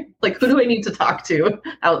 Like, who do I need to talk to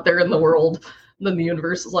out there in the world? And then the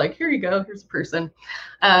universe is like, here you go, here's a person.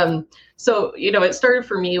 So, it started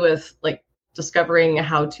for me with like discovering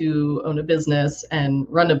how to own a business and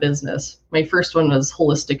run a business. My first one was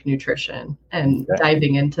holistic nutrition and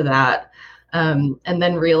diving into that. And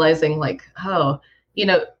then realizing like, oh,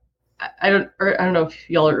 I don't know if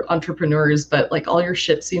y'all are entrepreneurs, but like all your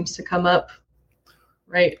shit seems to come up.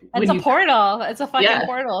 Right. It's a portal. It's a fucking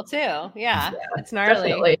portal too. Yeah. It's gnarly.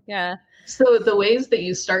 Definitely. Yeah. So the ways that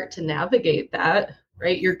you start to navigate that,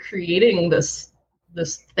 right? You're creating this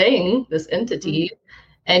thing, this entity,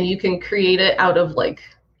 and you can create it out of like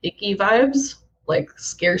icky vibes, like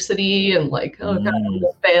scarcity and like, oh God, I'm gonna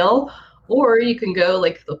fail. Or you can go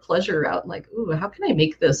like the pleasure route and like, ooh, how can I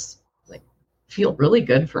make this like feel really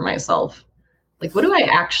good for myself? Like, what do I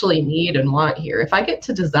actually need and want here? If I get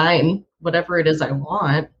to design whatever it is I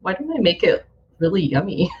want, why don't I make it really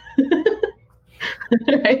yummy?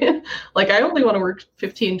 Right? Like, I only want to work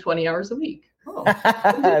 15, 20 hours a week. Oh,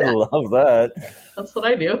 I love that. That's what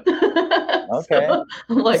I do. Okay. So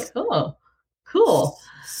I'm like, oh, cool.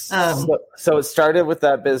 So it started with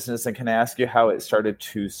that business, and can I ask you how it started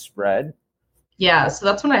to spread? Yeah. So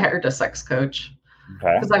that's when I hired a sex coach.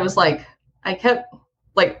 Okay. Because I was like, I kept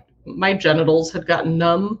like, my genitals had gotten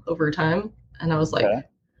numb over time. And I was like,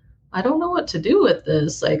 I don't know what to do with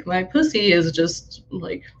this. Like my pussy is just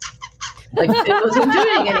like it wasn't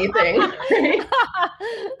doing anything. Right?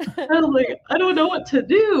 I was like, I don't know what to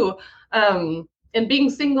do. And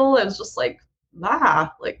being single, I was just like,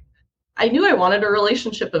 like I knew I wanted a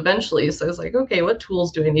relationship eventually. So I was like, okay, what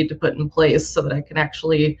tools do I need to put in place so that I can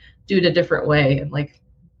actually do it a different way? And like,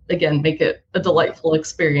 again, make it a delightful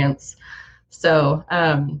experience. So,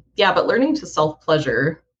 but learning to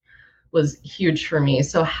self-pleasure was huge for me.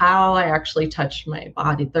 So how I actually touch my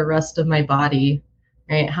body, the rest of my body,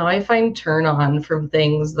 right? How I find turn on from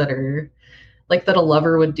things that are like that a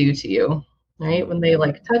lover would do to you, right? When they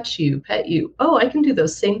like touch you, pet you. Oh, I can do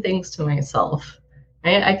those same things to myself,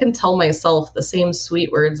 right? I can tell myself the same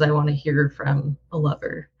sweet words I want to hear from a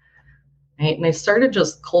lover. Right? And I started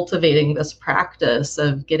just cultivating this practice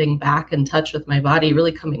of getting back in touch with my body,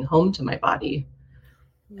 really coming home to my body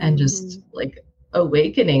and just like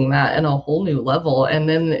awakening that in a whole new level. And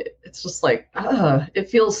then it's just like, it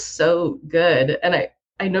feels so good. And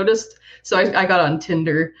I noticed, so I got on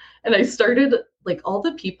Tinder and I started like all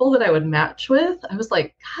the people that I would match with, I was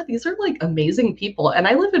like, God, these are like amazing people. And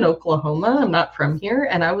I live in Oklahoma. I'm not from here.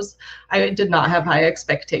 And I did not have high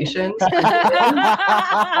expectations.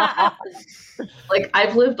 Like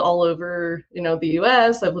I've lived all over, the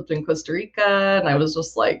US, I've lived in Costa Rica, and I was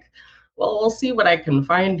just like, well, we'll see what I can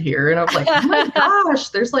find here. And I was like, oh my gosh,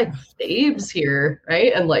 there's like babes here,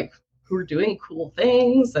 right? And like who are doing cool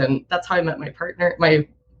things. And that's how I met my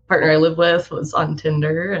partner I live with was on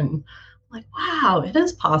Tinder, and I'm like, wow, it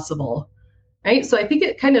is possible. Right. So I think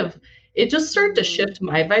it just started to shift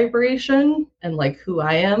my vibration and like who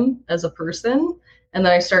I am as a person. And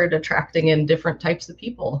then I started attracting in different types of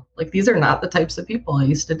people. Like, these are not the types of people I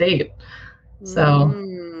used to date. So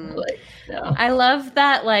like, yeah. I love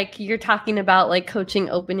that, like, you're talking about like coaching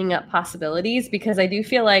opening up possibilities, because I do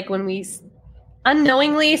feel like when we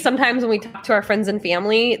unknowingly, sometimes when we talk to our friends and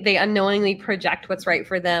family, they unknowingly project what's right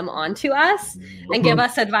for them onto us and give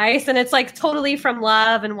us advice. And it's like totally from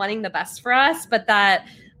love and wanting the best for us. But that,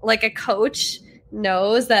 like, a coach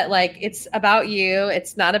knows that, like, it's about you,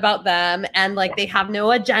 it's not about them, and like they have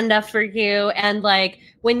no agenda for you. And like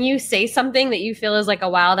when you say something that you feel is like a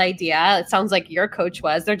wild idea, it sounds like your coach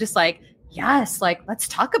was, they're just like, yes, like, let's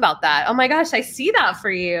talk about that. Oh my gosh, I see that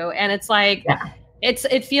for you. And it's like,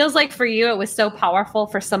 it feels like for you, it was so powerful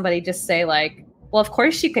for somebody just say like, well, of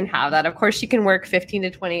course you can have that. Of course you can work 15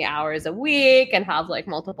 to 20 hours a week and have like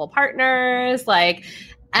multiple partners, like,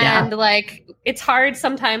 and like, it's hard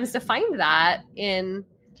sometimes to find that in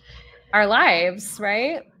our lives,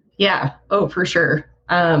 right? Yeah. Oh, for sure.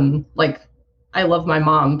 Like, I love my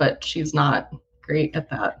mom, but she's not great at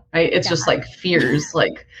that. Right? It's just like fears,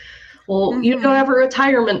 like, well, you don't have a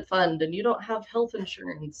retirement fund and you don't have health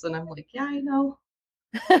insurance. And I'm like, yeah, I know.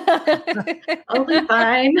 I'll be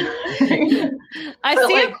fine. I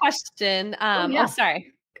see a question. Oh,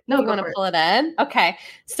 sorry. No, you want to pull it in? Okay.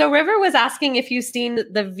 So River was asking if you've seen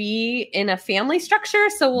the V in a family structure.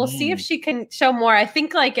 So we'll see if she can show more. I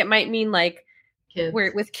think like it might mean like kids.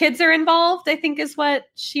 Where with kids are involved, I think is what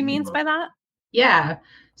she means by that. Yeah.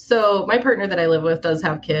 So my partner that I live with does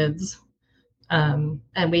have kids. And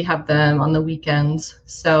we have them on the weekends.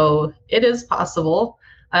 So it is possible.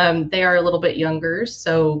 They are a little bit younger.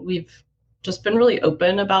 So we've just been really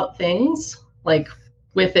open about things, like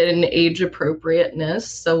within age appropriateness.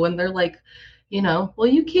 So when they're like, you know, well,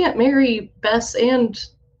 you can't marry Bess and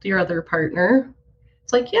your other partner.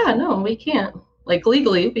 It's like, yeah, no, we can't. Like,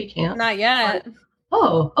 legally, we can't. Not yet. But,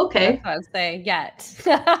 oh, okay. That's what I would say, yet.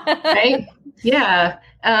 Right? Yeah.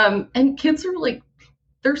 And kids are like,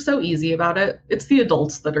 they're so easy about it. It's the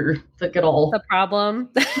adults that get all the problem.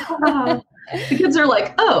 The kids are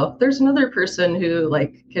like, oh, there's another person who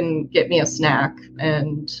like can get me a snack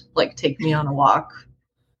and like take me on a walk.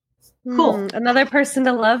 Cool. Another person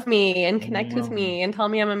to love me and connect with me and tell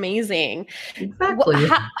me I'm amazing. Exactly.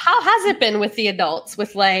 How has it been with the adults,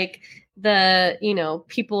 with like the, you know,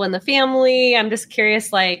 people in the family? I'm just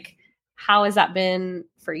curious, like, how has that been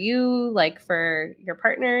for you, like for your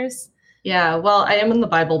partners? Yeah, well, I am in the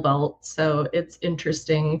Bible Belt, so it's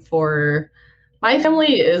interesting. For my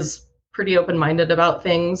family is pretty open-minded about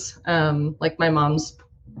things. Like, my mom's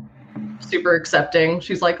super accepting.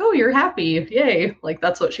 She's like, oh, you're happy. Yay. Like,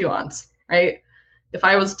 that's what she wants, right? If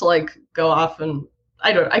I was to like go off and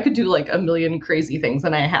I could do like a million crazy things,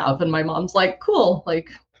 and I have, and my mom's like, cool, like,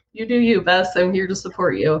 you do you, Bess. I'm here to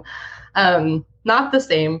support you. Not the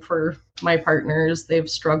same for my partners. They've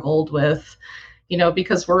struggled with, you know,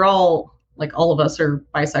 because we're all like, all of us are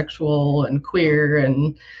bisexual and queer.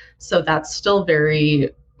 And so that's still very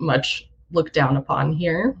much looked down upon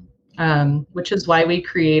here, which is why we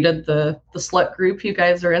created the slut group you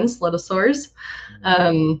guys are in, Slutosaurs.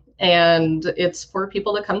 And it's for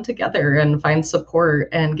people to come together and find support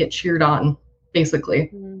and get cheered on, basically.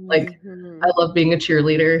 Like, I love being a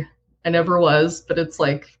cheerleader. I never was, but it's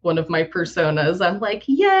like one of my personas. I'm like,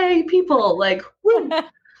 yay, people, like, woo.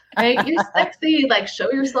 Right? You're sexy, like,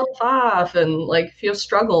 show yourself off. And like, if you have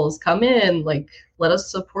struggles, come in, like, let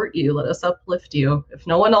us support you, let us uplift you. If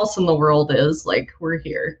no one else in the world is, like, we're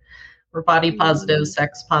here. We're body positive,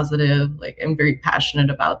 sex positive. Like, I'm very passionate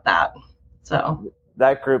about that. So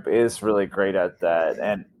that group is really great at that.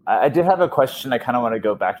 And I did have a question I kind of want to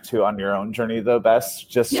go back to on your own journey, though, Bess,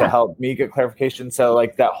 just to help me get clarification. So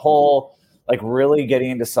like that whole, like, really getting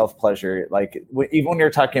into self-pleasure, like even when you're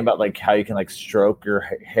talking about like how you can like stroke your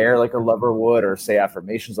hair like a lover would, or say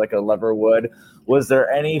affirmations like a lover would, was there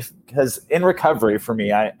any, because in recovery for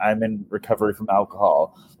me, I'm in recovery from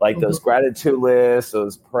alcohol, like those gratitude lists,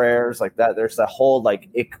 those prayers like that, there's that whole like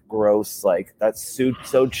ick gross, like that's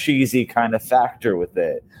so cheesy kind of factor with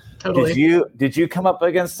it. Totally. Did you come up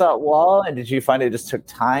against that wall, and did you find it just took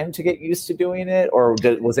time to get used to doing it, or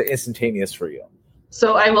was it instantaneous for you?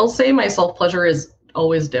 So I will say my self-pleasure is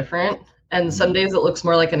always different. And some days it looks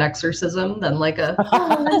more like an exorcism than like a,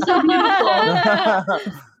 oh, that's so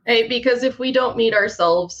beautiful. Hey, because if we don't meet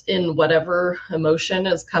ourselves in whatever emotion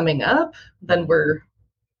is coming up, then we're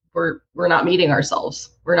not meeting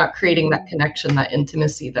ourselves. We're not creating that connection, that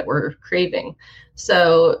intimacy that we're craving.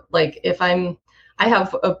 So like, if I I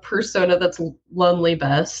have a persona that's Lonely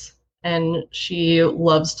Bess, and she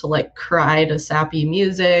loves to like cry to sappy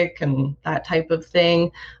music and that type of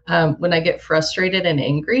thing. When I get frustrated and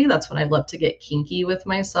angry, that's when I love to get kinky with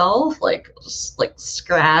myself, like just like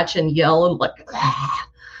scratch and yell and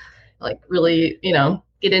like really,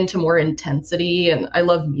 get into more intensity. And I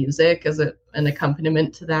love music as an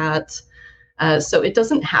accompaniment to that. So it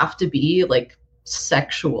doesn't have to be like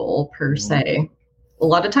sexual per se. A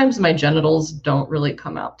lot of times my genitals don't really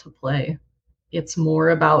come out to play. It's more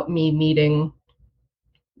about me meeting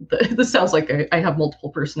this sounds like I have multiple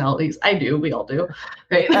personalities. I do. We all do,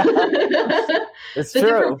 right? It's the true.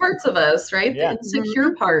 Different parts of us, right? Yeah. The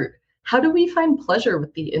insecure part. How do we find pleasure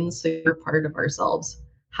with the insecure part of ourselves?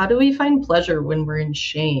 How do we find pleasure when we're in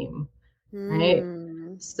shame, right?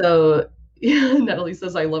 So Natalie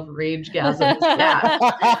says, I love rage gasms. Yeah.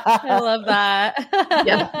 I love that.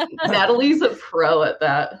 Yeah. Natalie's a pro at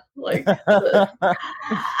that. Like,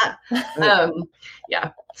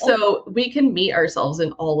 yeah. So we can meet ourselves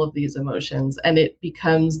in all of these emotions, and it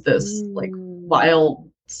becomes this like wild,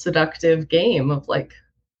 seductive game of like,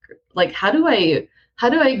 how do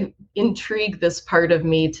I intrigue this part of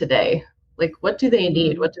me today? Like, what do they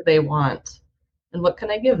need? What do they want? And what can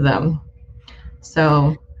I give them?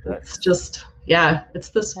 So it's just, it's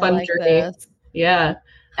this fun journey. This. Yeah.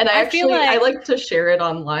 And I like to share it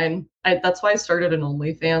online. That's why I started an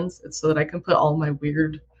OnlyFans. It's so that I can put all my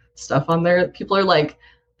weird stuff on there. People are like,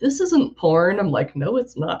 this isn't porn. I'm like, no,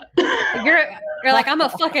 it's not. You're like, I'm a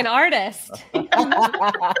fucking artist.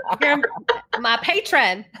 You're my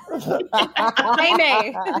patron. Pay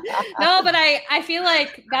me. No, but I feel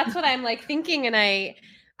like that's what I'm like thinking. And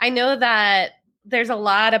I know that there's a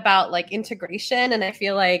lot about like integration. And I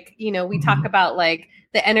feel like, we talk about like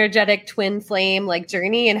the energetic twin flame like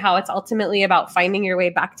journey and how it's ultimately about finding your way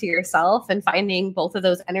back to yourself and finding both of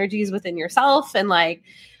those energies within yourself.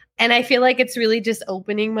 And I feel like it's really just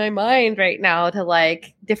opening my mind right now to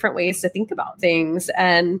like different ways to think about things.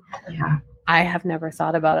 And I have never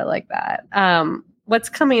thought about it like that. What's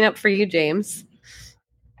coming up for you, James?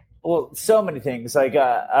 Well, so many things. Like,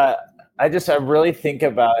 I really think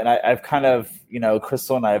about, and I've kind of,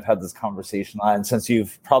 Crystal and I have had this conversation a lot, and since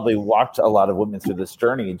you've probably walked a lot of women through this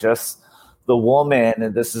journey, just the woman,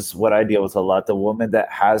 and this is what I deal with a lot, the woman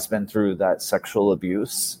that has been through that sexual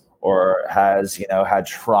abuse or has, had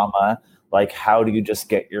trauma, like how do you just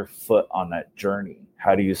get your foot on that journey?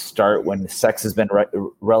 How do you start when sex has been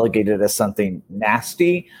relegated as something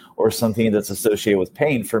nasty or something that's associated with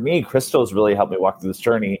pain? For me, Crystal has really helped me walk through this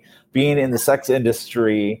journey. Being in the sex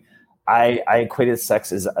industry, I equated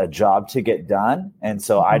sex as a job to get done. And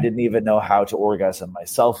so I didn't even know how to orgasm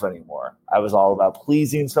myself anymore. I was all about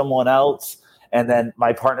pleasing someone else. And then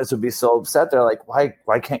my partners would be so upset. They're like,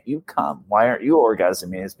 why can't you come? Why aren't you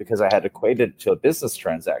orgasming? It's because I had equated it to a business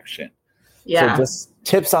transaction. Yeah. So just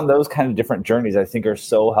tips on those kind of different journeys, I think, are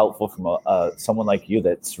so helpful from someone like you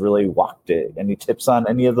that's really walked it. Any tips on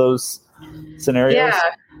any of those scenarios? Yeah.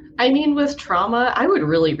 I mean, with trauma, I would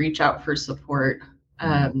really reach out for support.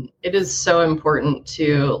 It is so important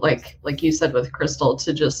to, like you said with Crystal,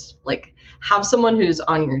 to just like have someone who's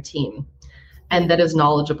on your team and that is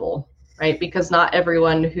knowledgeable. Right? Because not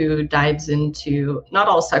everyone who dives into, not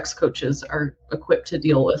all sex coaches are equipped to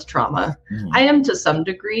deal with trauma. I am to some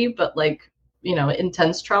degree, but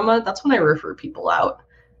intense trauma, that's when I refer people out.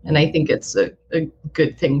 And I think it's a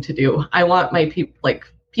good thing to do. I want my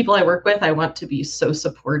people I work with, I want to be so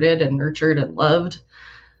supported and nurtured and loved.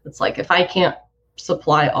 It's like, if I can't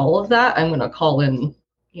supply all of that, I'm going to call in,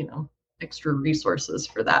 extra resources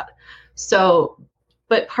for that. So,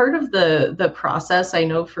 but part of the process, I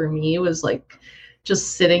know for me, was like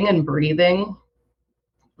just sitting and breathing.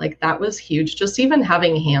 Like that was huge. Just even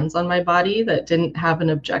having hands on my body that didn't have an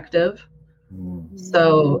objective.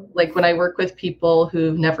 So like when I work with people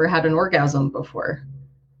who've never had an orgasm before,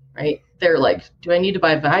 right? They're like, do I need to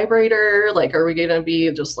buy a vibrator? Like, are we going to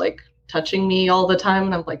be just like touching me all the time?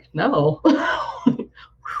 And I'm like, no.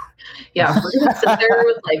 Yeah, we're going to sit there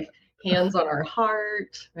with like hands on our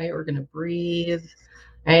heart, right? We're going to breathe.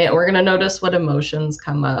 Right? And we're going to notice what emotions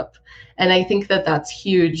come up. And I think that that's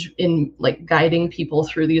huge in like guiding people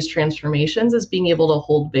through these transformations, is being able to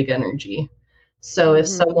hold big energy. So if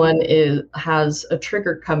someone has a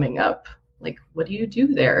trigger coming up, like, what do you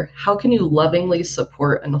do there? How can you lovingly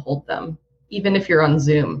support and hold them? Even if you're on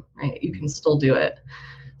Zoom, right? You can still do it.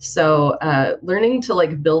 So learning to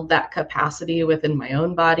like build that capacity within my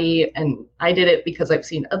own body. And I did it because I've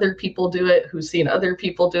seen other people do it, who've seen other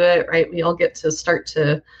people do it, right? We all get to start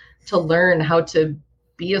to learn how to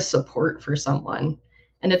be a support for someone.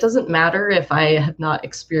 And it doesn't matter if I have not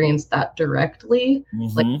experienced that directly.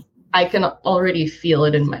 Like I can already feel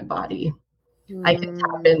it in my body. I can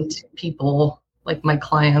tap into people like my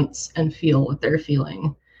clients and feel what they're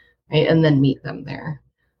feeling, right? And then meet them there.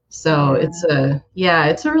 So it's a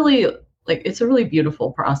really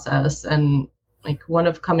beautiful process, and like one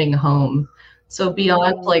of coming home. So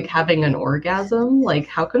beyond like having an orgasm, like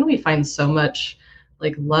how can we find so much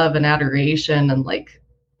like love and adoration and like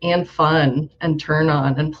and fun and turn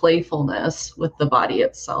on and playfulness with the body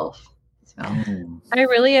itself? So I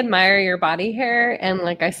really admire your body hair, and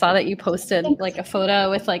like I saw that you posted like a photo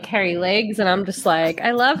with like hairy legs, and I'm just like,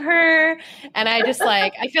 I love her. And I just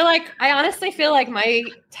like, I honestly feel like my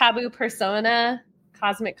taboo persona,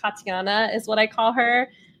 Cosmic Katiana is what I call her.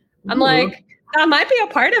 I'm like, that might be a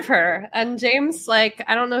part of her. And James, like,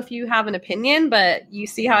 I don't know if you have an opinion, but you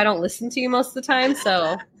see how I don't listen to you most of the time.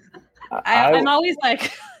 So I'm always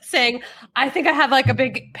like saying, I think I have like a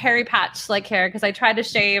big hairy patch like hair because I tried to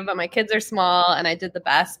shave, but my kids are small and I did the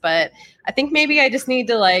best. But I think maybe I just need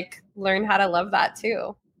to like learn how to love that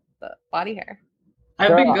too, the body hair.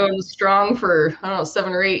 I've been going strong for, I don't know,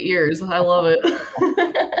 7 or 8 years. I love it.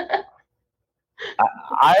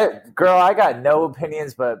 I got no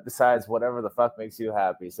opinions, but besides whatever the fuck makes you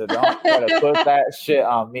happy. So don't try to put that shit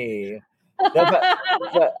on me.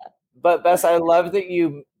 No, but Bess, I love that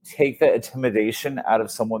you take the intimidation out of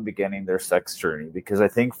someone beginning their sex journey, because I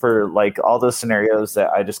think for like all those scenarios that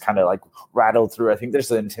I just kind of like rattled through, I think there's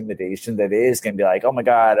an intimidation that is going to be like, oh my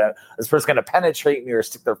God, this person's going to penetrate me or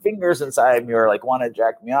stick their fingers inside me or like want to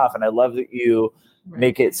jack me off. And I love that you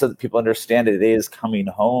make it so that people understand it is coming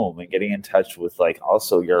home and getting in touch with like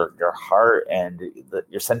also your heart and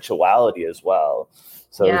your sensuality as well.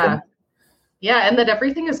 So yeah, and that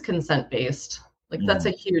everything is consent based. Like that's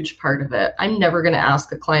a huge part of it. I'm never going to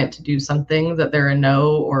ask a client to do something that they're a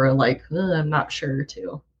no or like I'm not sure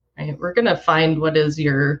to. Right? We're going to find what is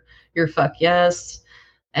your fuck yes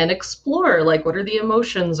and explore like what are the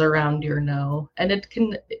emotions around your no. And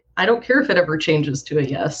I don't care if it ever changes to a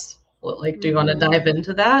yes. Like, do you want to dive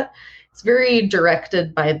into that? It's very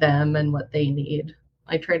directed by them and what they need.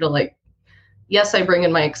 I try to like, yes, I bring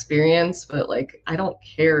in my experience, but like I don't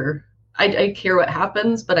care. I care what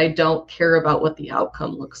happens, but I don't care about what the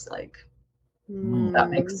outcome looks like.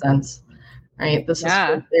 That makes sense, right? This is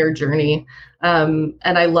their journey. And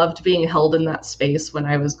I loved being held in that space when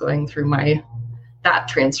I was going through that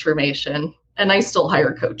transformation. And I still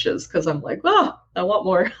hire coaches because I'm like, I want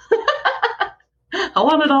more. I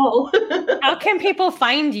want it all. How can people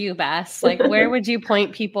find you, Bess? Like, where would you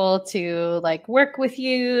point people to like work with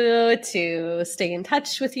you, to stay in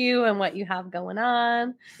touch with you and what you have going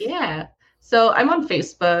on? Yeah. So I'm on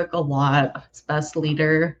Facebook a lot. It's Bess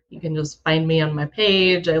Leader. You can just find me on my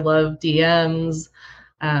page. I love DMs.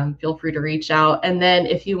 Feel free to reach out. And then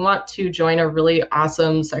if you want to join a really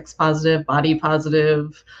awesome sex positive, body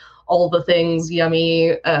positive, all the things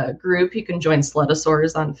yummy group, you can join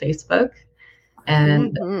Slutasaurs on Facebook.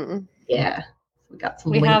 And we got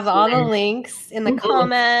some. We have all the links in the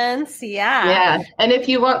comments. Yeah. And if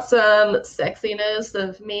you want some sexiness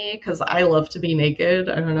of me, because I love to be naked.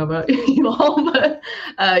 I don't know about you all, but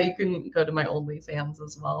you can go to my OnlyFans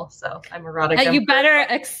as well. So I'm erotic. You better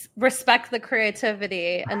respect the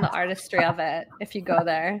creativity and the artistry of it if you go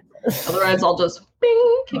there. Otherwise, I'll just kick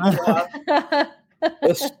you off.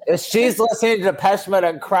 If she's listening to Depeche Mode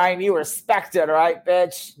and crying, you respect it, right,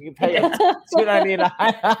 bitch? You pay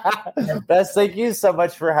 $2.99. Bess, thank you so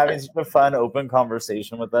much for having such a fun, open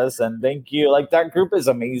conversation with us, and thank you. Like that group is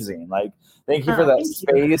amazing. Like, thank you for that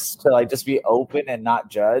space to like just be open and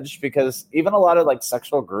not judge. Because even a lot of like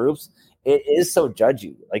sexual groups, it is so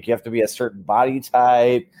judgy. Like you have to be a certain body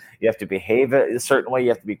type, you have to behave a certain way, you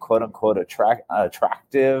have to be quote unquote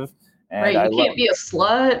attractive. And right, you can't be a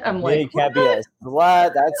slut. I'm like, you can't be a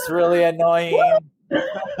slut. That's really annoying.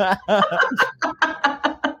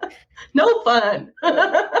 No fun.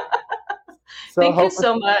 Thank you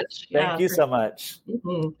so much. Thank you so much.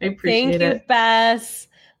 I appreciate it. Thank you, Bess.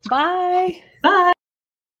 Bye. Bye.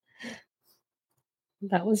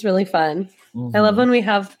 That was really fun. I love when we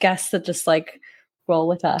have guests that just like roll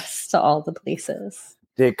with us to all the places.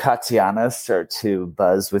 Did Katiana start to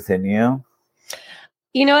buzz within you?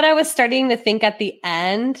 You know what I was starting to think at the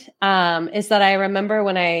end is that I remember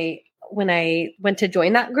when I went to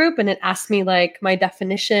join that group and it asked me like my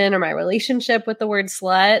definition or my relationship with the word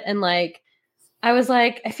slut, and like I was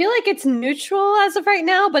like, I feel like it's neutral as of right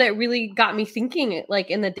now, but it really got me thinking like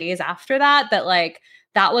in the days after that like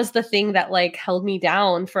that was the thing that like held me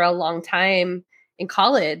down for a long time in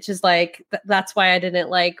college, is like that's why I didn't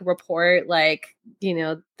like report like, you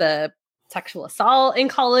know, the sexual assault in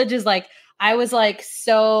college, is like I was like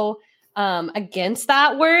so against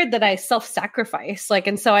that word that I self-sacrifice. Like,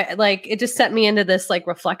 and so I like, it just sent me into this like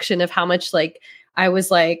reflection of how much like I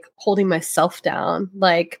was like holding myself down,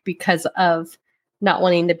 like because of not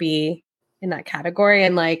wanting to be in that category.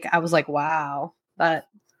 And like, I was like, wow, that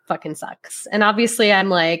fucking sucks. And obviously I'm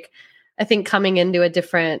like, I think coming into a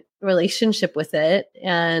different relationship with it,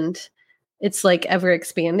 and it's like ever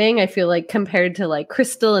expanding. I feel like compared to like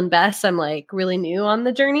Crystal and Bess, I'm like really new on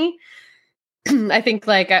the journey. I think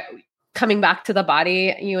like coming back to the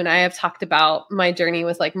body, you and I have talked about my journey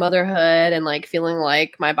with like motherhood and like feeling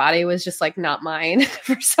like my body was just like not mine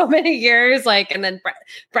for so many years, like, and then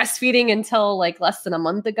breastfeeding until like less than a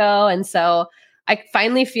month ago. And so I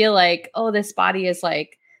finally feel like, oh, this body is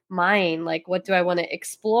like mine. Like, what do I want to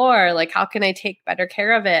explore? Like, how can I take better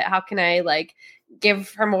care of it? How can I like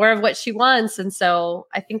give her more of what she wants? And so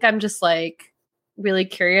I think I'm just like really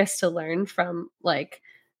curious to learn from like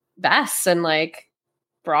Bess and like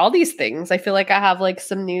for all these things. I feel like I have like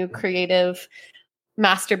some new creative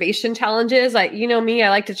masturbation challenges. Like, you know me, I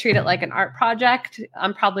like to treat it like an art project.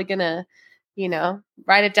 I'm probably gonna, you know,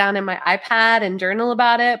 write it down in my iPad and journal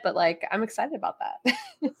about it. But like, I'm excited about that.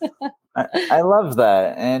 I love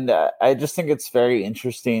that. And I just think it's very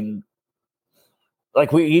interesting.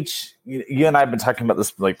 Like we each, you and I have been talking about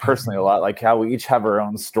this like personally a lot, like how we each have our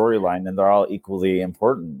own storyline and they're all equally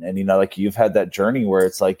important. And, you know, like you've had that journey where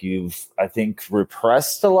it's like you've, I think,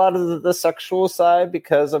 repressed a lot of the sexual side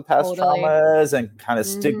because of past traumas and kind of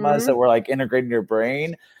stigmas that were like integrated in your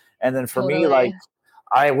brain. And then for me, like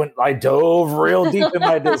I dove real deep in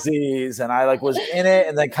my disease and I like was in it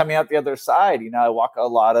and then coming out the other side, you know, I walk a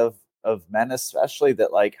lot of men, especially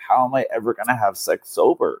that like, how am I ever going to have sex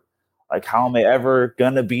sober? Like, how am I ever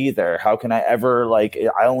going to be there? How can I ever, like,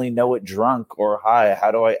 I only know it drunk or high.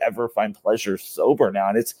 How do I ever find pleasure sober now?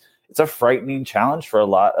 And it's a frightening challenge for a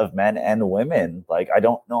lot of men and women. Like, I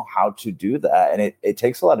don't know how to do that. And it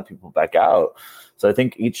takes a lot of people back out. So I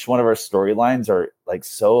think each one of our storylines are, like,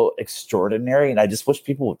 so extraordinary. And I just wish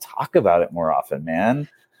people would talk about it more often, man.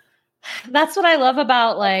 That's what I love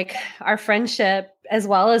about like our friendship, as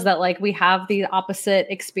well as that like we have the opposite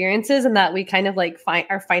experiences and that we kind of like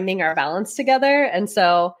are finding our balance together. And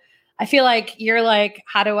so I feel like you're like,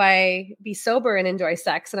 how do I be sober and enjoy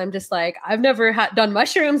sex? And I'm just like, I've never done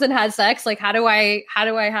mushrooms and had sex. Like, how do I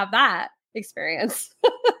have that experience?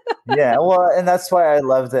 Yeah, well, and that's why I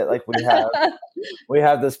love that. Like we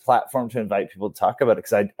have this platform to invite people to talk about it,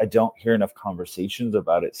 because I don't hear enough conversations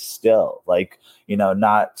about it still. Like, you know,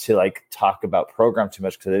 not to like talk about program too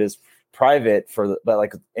much because it is private but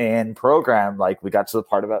like in program, like we got to the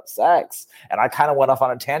part about sex and I kind of went off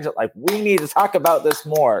on a tangent. Like, we need to talk about this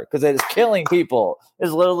more because it is killing people.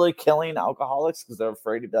 It's literally killing alcoholics because they're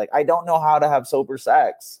afraid to be like, I don't know how to have sober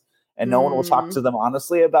sex. And no one will talk to them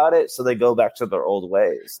honestly about it. So they go back to their old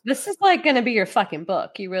ways. This is like going to be your fucking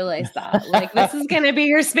book. You realize that? Like, this is going to be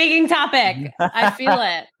your speaking topic. I feel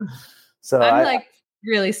it. So I'm like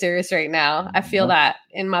really serious right now. I feel that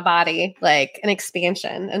in my body, like an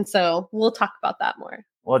expansion. And so we'll talk about that more.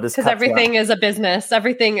 Well, because everything is a business.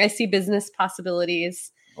 Everything, I see business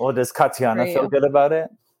possibilities. Well, does Katiana feel good about it?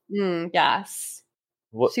 Yes.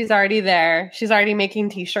 What? She's already there. She's already making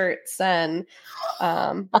t-shirts and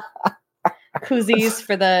koozies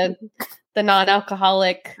for the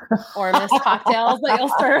non-alcoholic Ormus cocktails that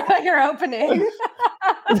you'll serve at your opening.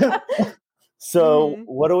 So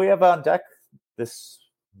what do we have on deck this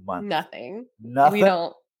month? Nothing. We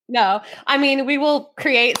don't. No. I mean, we will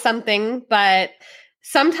create something, but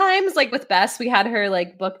sometimes like with Bess, we had her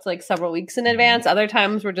like booked like several weeks in advance. Other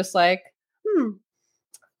times we're just like,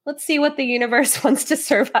 let's see what the universe wants to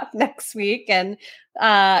serve up next week. And,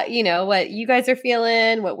 you know, what you guys are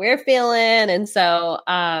feeling, what we're feeling. And so,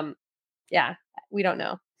 yeah, we don't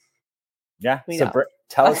know. Yeah.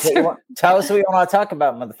 Tell us what you want. Tell us what you want to talk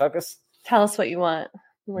about, motherfuckers. Tell us what you want.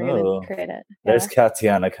 We're going to create it. Yeah. There's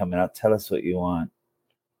Katiana coming out. Tell us what you want.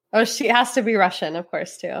 Oh, she has to be Russian, of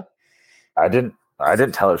course, too. I didn't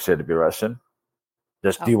tell her she had to be Russian.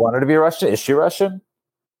 Do you want her to be Russian? Is she Russian?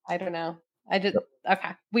 I don't know. I did. Okay.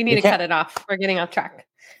 We need to cut it off. We're getting off track.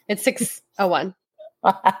 It's 6:01.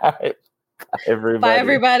 Bye, everybody. Bye,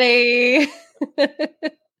 everybody.